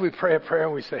 Sometimes we pray a prayer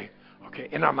and we say, okay,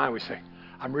 in our mind we say,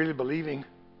 I'm really believing,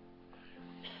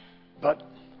 but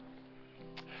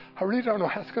I really don't know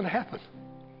how it's going to happen.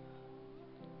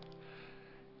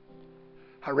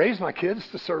 I raised my kids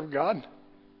to serve God.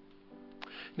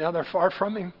 Now they're far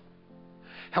from Him.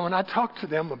 And when I talk to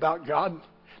them about God,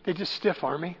 they just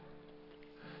stiff-arm me.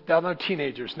 Now they're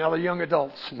teenagers. Now they're young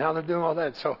adults. Now they're doing all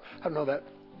that. So I don't know that.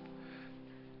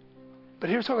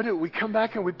 But here's what we do. We come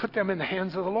back and we put them in the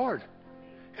hands of the Lord.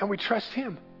 And we trust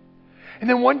Him. And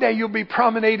then one day you'll be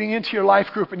promenading into your life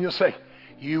group and you'll say,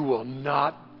 you will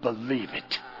not believe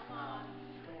it.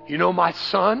 You know my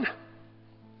son,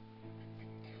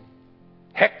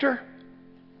 Hector?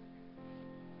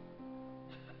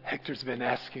 Hector's been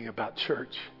asking about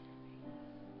church.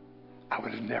 I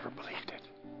would have never believed it.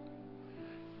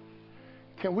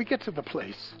 Can we get to the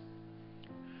place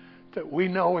that we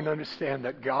know and understand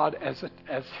that God, as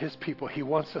His people, He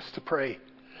wants us to pray.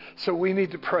 So we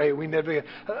need to pray. We never.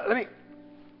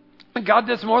 God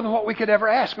does more than what we could ever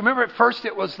ask. Remember, at first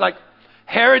it was like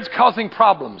Herod's causing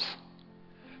problems.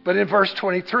 But in verse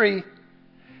 23,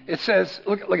 it says,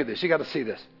 look at this. You got to see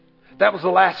this. That was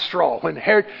the last straw. When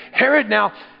Herod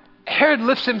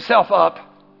lifts himself up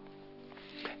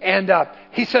and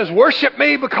he says, worship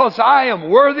me because I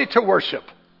am worthy to worship.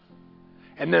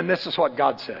 And then this is what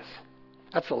God says.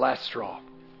 That's the last straw.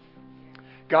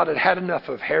 God had had enough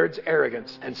of Herod's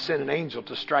arrogance and sent an angel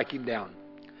to strike him down.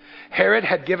 Herod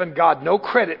had given God no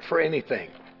credit for anything.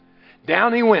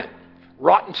 Down he went,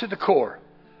 rotten to the core.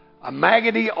 A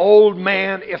maggoty old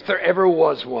man, if there ever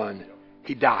was one.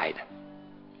 He died.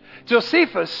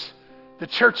 Josephus,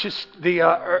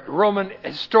 the Roman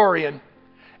historian,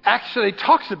 actually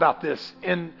talks about this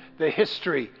in the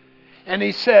history. And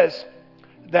he says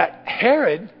that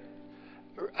Herod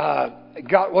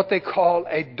got what they call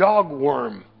a dog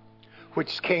worm,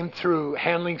 which came through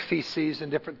handling feces and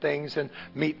different things and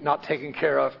meat not taken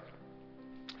care of.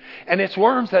 And it's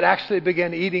worms that actually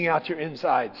begin eating out your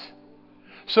insides.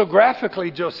 So graphically,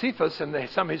 Josephus and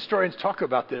some historians talk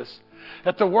about this,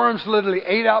 that the worms literally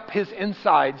ate up his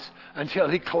insides until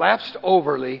he collapsed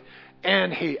overly,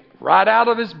 and right out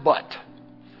of his butt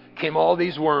came all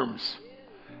these worms.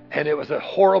 And it was a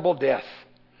horrible death.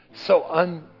 So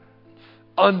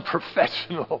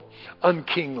unprofessional,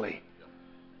 unkingly.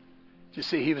 You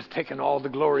see, he was taking all the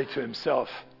glory to himself.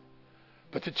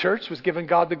 But the church was giving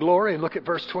God the glory. And look at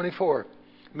verse 24.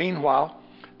 Meanwhile,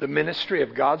 the ministry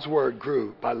of God's word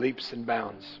grew by leaps and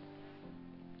bounds.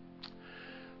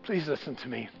 Please listen to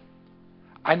me.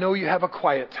 I know you have a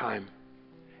quiet time,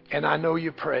 and I know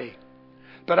you pray.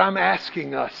 But I'm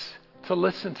asking us to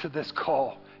listen to this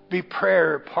call. Be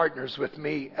prayer partners with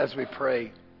me as we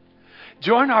pray.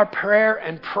 Join our prayer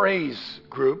and praise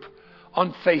group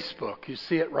on Facebook. You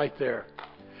see it right there.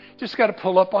 Just got to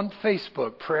pull up on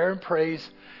Facebook, prayer and praise,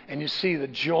 and you see the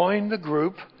join the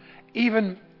group.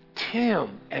 Even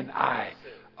Tim and I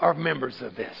are members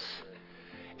of this.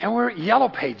 And we're yellow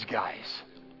page guys.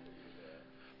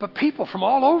 But people from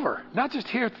all over, not just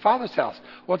here at the Father's house,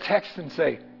 will text and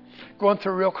say, going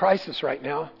through a real crisis right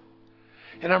now.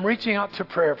 And I'm reaching out to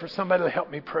prayer for somebody to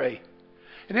help me pray.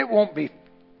 And it won't be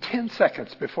 10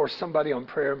 seconds before somebody on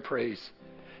prayer and praise,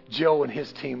 Joe and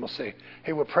his team will say,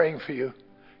 hey, we're praying for you.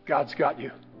 God's got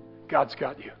you. God's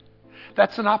got you.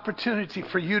 That's an opportunity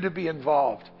for you to be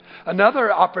involved.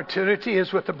 Another opportunity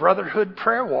is with the Brotherhood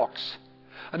prayer walks.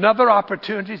 Another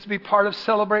opportunity is to be part of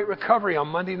Celebrate Recovery on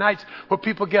Monday nights, where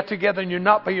people get together and you're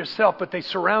not by yourself, but they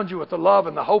surround you with the love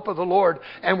and the hope of the Lord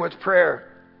and with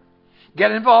prayer.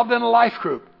 Get involved in a life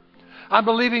group. I'm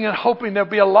believing and hoping there'll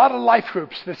be a lot of life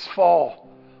groups this fall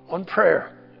on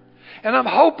prayer. And I'm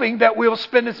hoping that we'll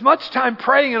spend as much time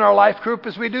praying in our life group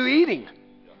as we do eating.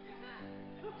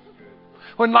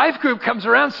 When life group comes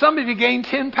around, some of you gain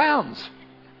 10 pounds.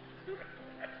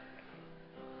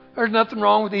 There's nothing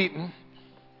wrong with eating.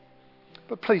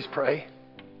 But please pray.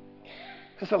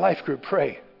 As a life group,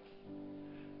 pray.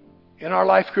 In our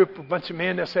life group, a bunch of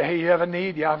men, they'll say, hey, you have a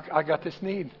need? Yeah, I got this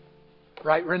need.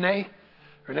 Right, Renee?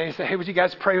 Renee say, hey, would you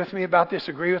guys pray with me about this?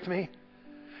 Agree with me?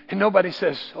 And nobody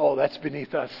says, oh, that's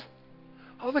beneath us.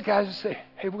 All the guys will say,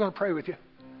 hey, we're going to pray with you.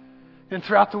 And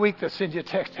throughout the week, they'll send you a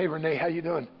text, hey, Renee, how you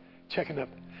doing? Checking up.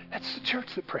 That's the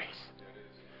church that prays.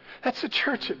 That's the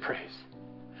church that prays.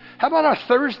 How about our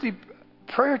Thursday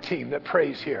prayer team that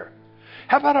prays here?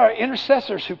 How about our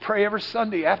intercessors who pray every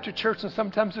Sunday after church and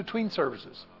sometimes between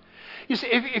services? You see,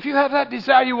 if you have that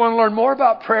desire, you want to learn more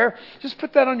about prayer, just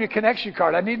put that on your connection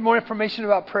card. I need more information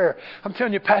about prayer. I'm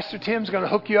telling you, Pastor Tim's going to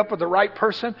hook you up with the right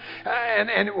person,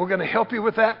 and we're going to help you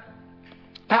with that.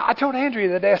 Now, I told Andrea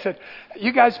the other day, I said,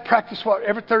 you guys practice what,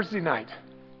 every Thursday night?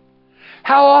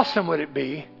 How awesome would it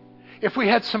be if we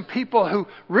had some people who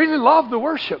really love the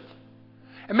worship?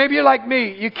 And maybe you're like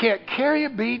me, you can't carry a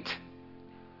beat,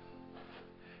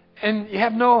 and you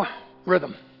have no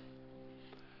rhythm.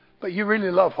 But you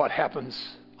really love what happens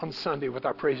on Sunday with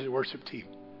our praise and worship team.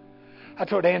 I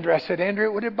told Andrea, I said,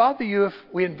 Andrea, would it bother you if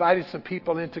we invited some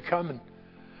people in to come and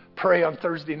pray on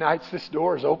Thursday nights? This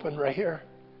door is open right here.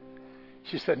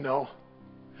 She said, no.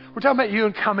 We're talking about you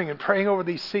and coming and praying over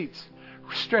these seats,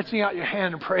 stretching out your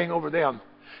hand and praying over them.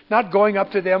 Not going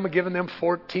up to them and giving them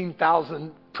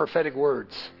 14,000 prophetic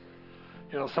words.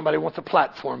 You know, somebody wants a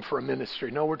platform for a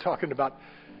ministry. No, we're talking about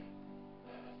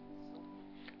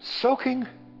soaking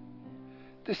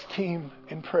this team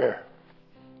in prayer.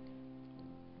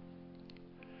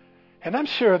 And I'm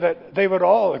sure that they would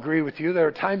all agree with you. There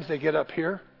are times they get up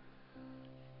here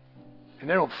and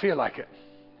they don't feel like it.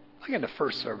 Like in the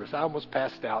first service, I almost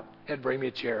passed out. Had to bring me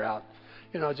a chair out.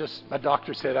 You know, just my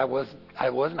doctor said I wasn't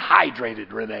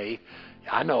hydrated, Renee.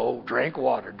 I know, drink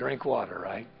water,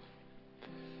 right?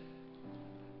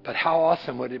 But how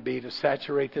awesome would it be to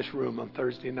saturate this room on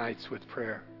Thursday nights with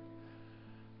prayer?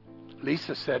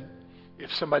 Lisa said,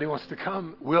 if somebody wants to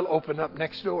come, we'll open up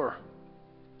next door.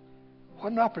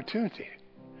 What an opportunity.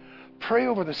 Pray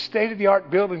over the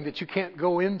state-of-the-art building that you can't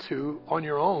go into on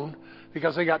your own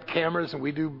because they got cameras and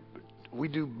we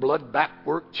do blood back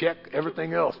work check,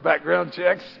 everything else, background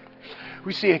checks.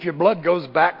 We see if your blood goes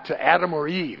back to Adam or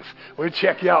Eve. We'll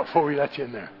check you out before we let you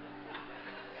in there.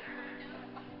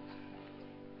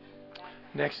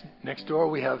 Next door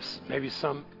we have maybe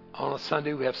some, on a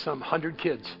Sunday we have some 100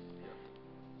 kids.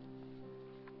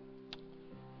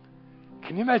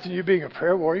 Can you imagine you being a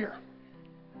prayer warrior?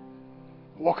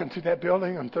 Walking through that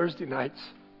building on Thursday nights,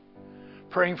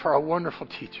 praying for our wonderful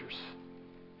teachers.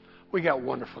 We got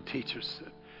wonderful teachers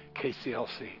at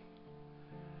KCLC.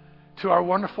 To our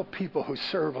wonderful people who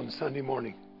serve on Sunday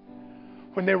morning.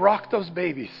 When they rock those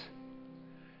babies,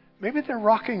 maybe they're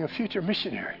rocking a future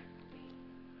missionary.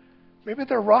 Maybe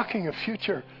they're rocking a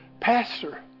future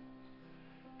pastor.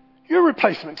 Your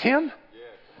replacement, Tim.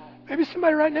 Maybe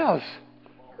somebody right now is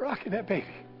rocking that baby.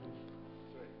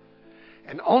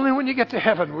 And only when you get to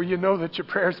heaven will you know that your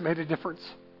prayers made a difference.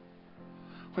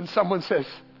 When someone says,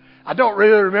 I don't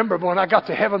really remember, but when I got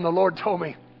to heaven, the Lord told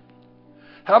me.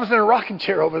 I was in a rocking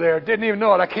chair over there. Didn't even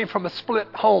know it. I came from a split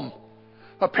home.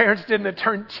 My parents didn't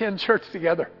attend church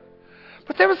together.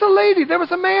 But there was a lady, there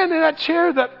was a man in that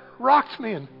chair that rocked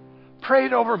me and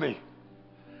prayed over me.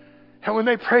 And when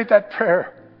they prayed that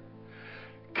prayer,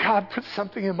 God put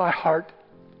something in my heart.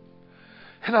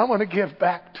 And I want to give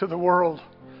back to the world.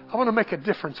 I want to make a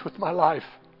difference with my life.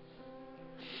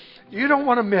 You don't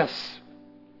want to miss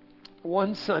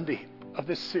one Sunday of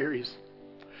this series.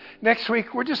 Next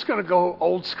week, we're just going to go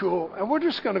old school, and we're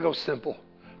just going to go simple.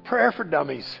 Prayer for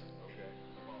dummies.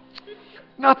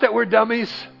 Not that we're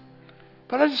dummies,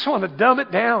 but I just want to dumb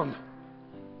it down.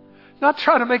 Not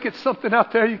trying to make it something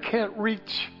out there you can't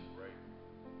reach.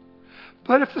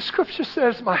 But if the scripture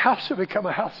says, my house shall become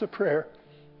a house of prayer,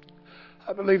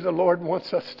 I believe the Lord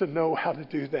wants us to know how to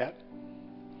do that.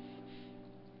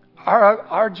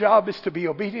 Our job is to be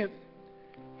obedient.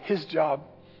 His job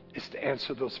is to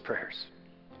answer those prayers.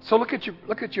 So look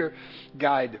at your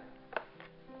guide.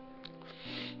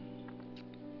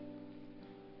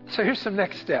 So here's some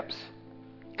next steps.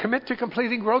 Commit to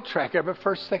completing growth track every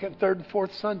first, second, third, and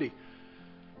fourth Sunday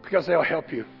because they'll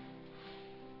help you.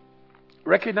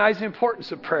 recognize the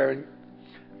importance of prayer and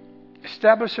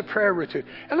establish a prayer routine.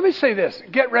 And let me say this.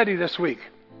 Get ready this week.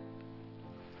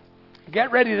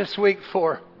 Get ready this week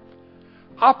for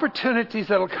opportunities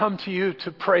that will come to you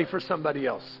to pray for somebody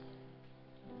else.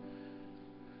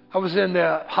 I was in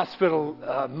the hospital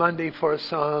Monday for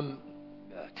some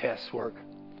test work.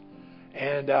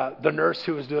 And the nurse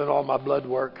who was doing all my blood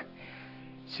work,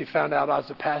 she found out I was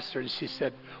a pastor, and she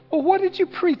said, well, what did you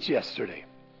preach yesterday?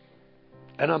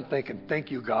 And I'm thinking, thank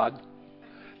you, God,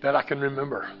 that I can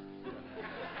remember.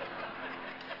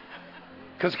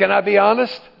 Because can I be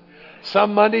honest?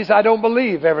 Some Mondays I don't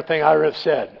believe everything I have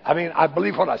said. I mean, I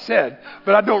believe what I said,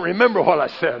 but I don't remember what I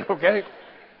said, okay?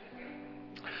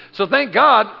 So thank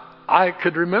God I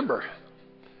could remember.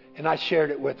 And I shared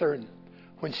it with her, and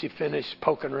when she finished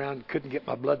poking around, couldn't get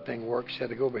my blood thing work, she had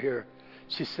to go over here.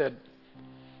 She said,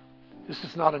 this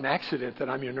is not an accident that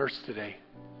I'm your nurse today.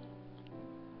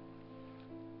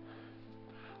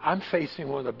 I'm facing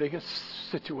one of the biggest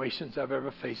situations I've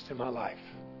ever faced in my life.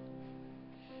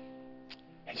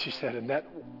 And she said, and that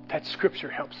scripture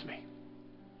helps me.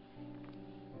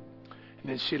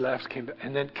 And then she left,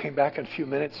 came back in a few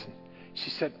minutes. And she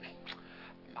said,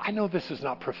 I know this is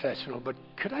not professional, but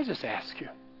could I just ask you,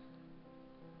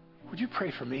 would you pray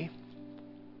for me?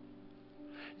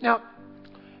 Now,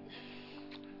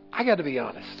 I got to be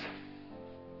honest.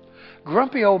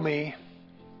 Grumpy old me,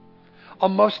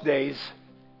 on most days,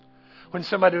 when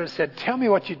somebody would have said, tell me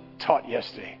what you taught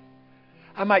yesterday,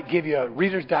 I might give you a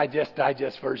Reader's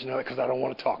Digest version of it because I don't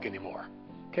want to talk anymore.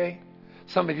 Okay?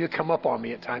 Some of you come up on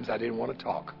me at times I didn't want to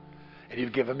talk. And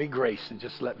you've given me grace and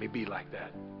just let me be like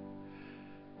that.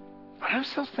 But I'm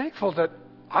so thankful that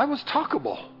I was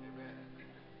talkable.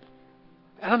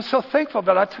 And I'm so thankful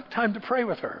that I took time to pray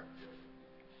with her.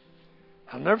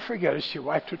 I'll never forget it. She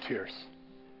wiped her tears.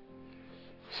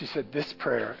 She said, this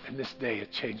prayer and this day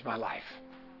had changed my life.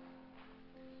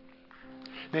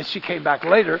 Then she came back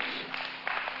later.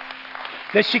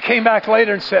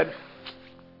 And said,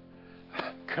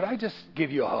 could I just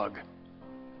give you a hug?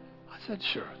 I said,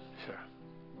 sure.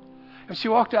 And she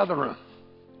walked out of the room.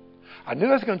 I knew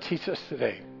I was going to teach us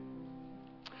today.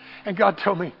 And God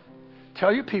told me,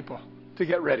 tell your people to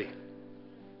get ready.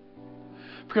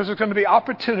 Because there's going to be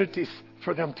opportunities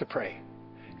for them to pray.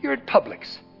 You're at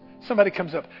Publix. Somebody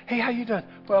comes up, hey, how you doing?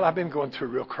 Well, I've been going through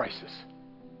a real crisis.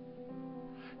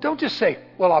 Don't just say,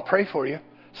 well, I'll pray for you.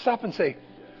 Stop and say,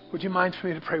 would you mind for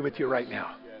me to pray with you right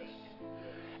now?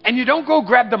 And you don't go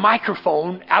grab the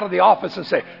microphone out of the office and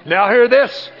say, now hear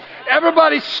this.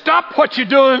 Everybody stop what you're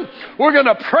doing. We're going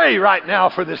to pray right now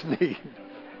for this need.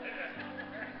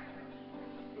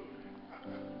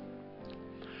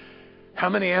 How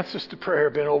many answers to prayer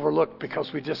have been overlooked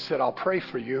because we just said, I'll pray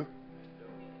for you,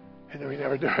 and then we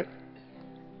never do it?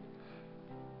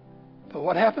 But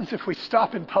what happens if we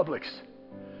stop in Publix,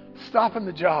 stop in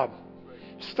the job,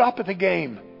 stop at the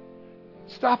game,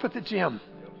 stop at the gym,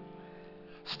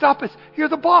 you're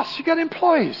the boss, you got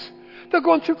employees, they're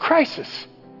going through crisis,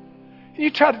 and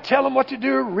you try to tell them what to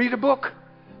do, read a book.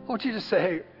 I want you to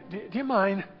say, hey, do you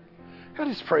mind? I'll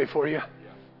just pray for you.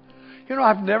 You know,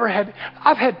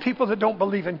 I've had people that don't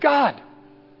believe in God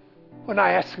when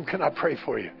I ask them, can I pray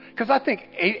for you? Because I think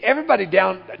everybody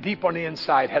down deep on the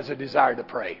inside has a desire to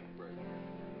pray.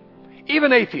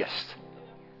 Even atheists.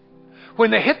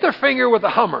 When they hit their finger with a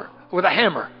hammer,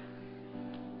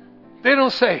 they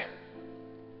don't say,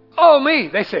 oh, me.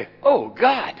 They say, oh,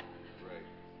 God.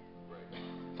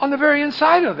 On the very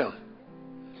inside of them,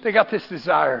 they got this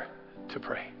desire to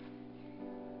pray.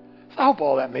 I hope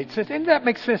all that made sense. Didn't that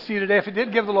make sense to you today? If it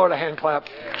did, give the Lord a hand clap.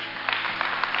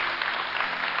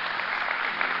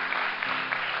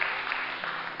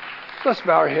 Let's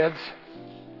bow our heads.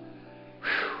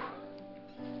 Whew.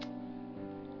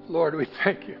 Lord, we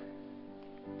thank you.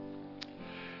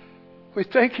 We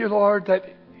thank you, Lord,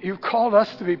 that you've called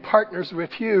us to be partners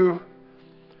with you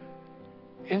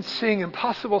in seeing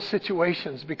impossible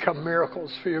situations become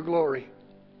miracles for your glory.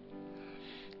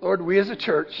 Lord, we as a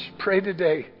church pray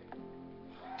today.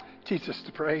 Teach us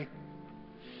to pray.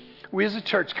 We as a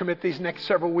church commit these next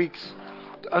several weeks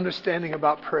to understanding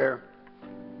about prayer.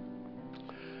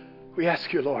 We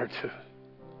ask you, Lord, to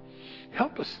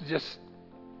help us to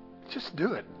just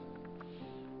do it.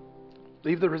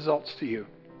 Leave the results to you.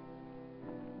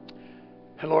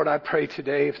 And Lord, I pray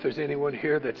today if there's anyone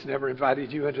here that's never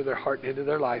invited you into their heart and into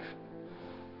their life,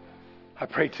 I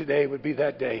pray today would be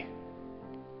that day.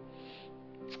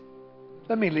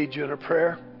 Let me lead you in a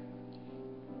prayer.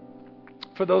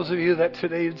 For those of you that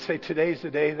today would say, today's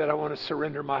the day that I want to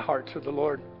surrender my heart to the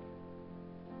Lord.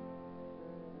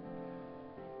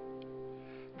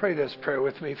 Pray this prayer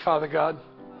with me. Father God,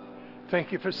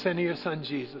 Thank you for sending your Son,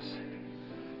 Jesus,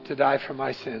 to die for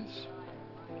my sins.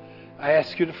 I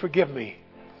ask you to forgive me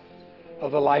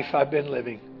of the life I've been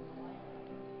living.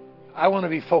 I want to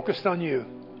be focused on you.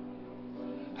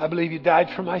 I believe you died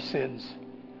for my sins,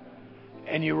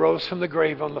 and you rose from the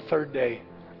grave on the third day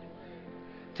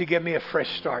to give me a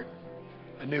fresh start,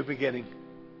 a new beginning.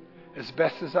 As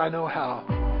best as I know how,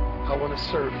 I want to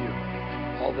serve you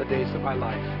all the days of my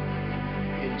life.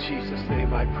 In Jesus'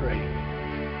 name I pray.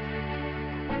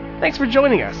 Thanks for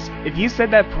joining us. If you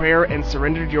said that prayer and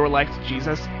surrendered your life to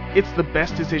Jesus, it's the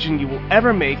best decision you will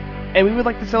ever make, and we would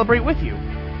like to celebrate with you.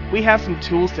 We have some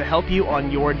tools to help you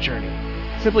on your journey.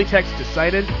 Simply text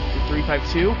DECIDED to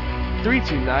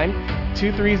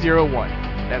 352-329-2301.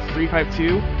 That's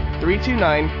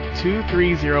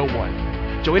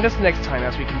 352-329-2301. Join us next time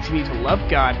as we continue to love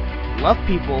God, love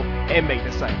people, and make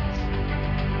disciples.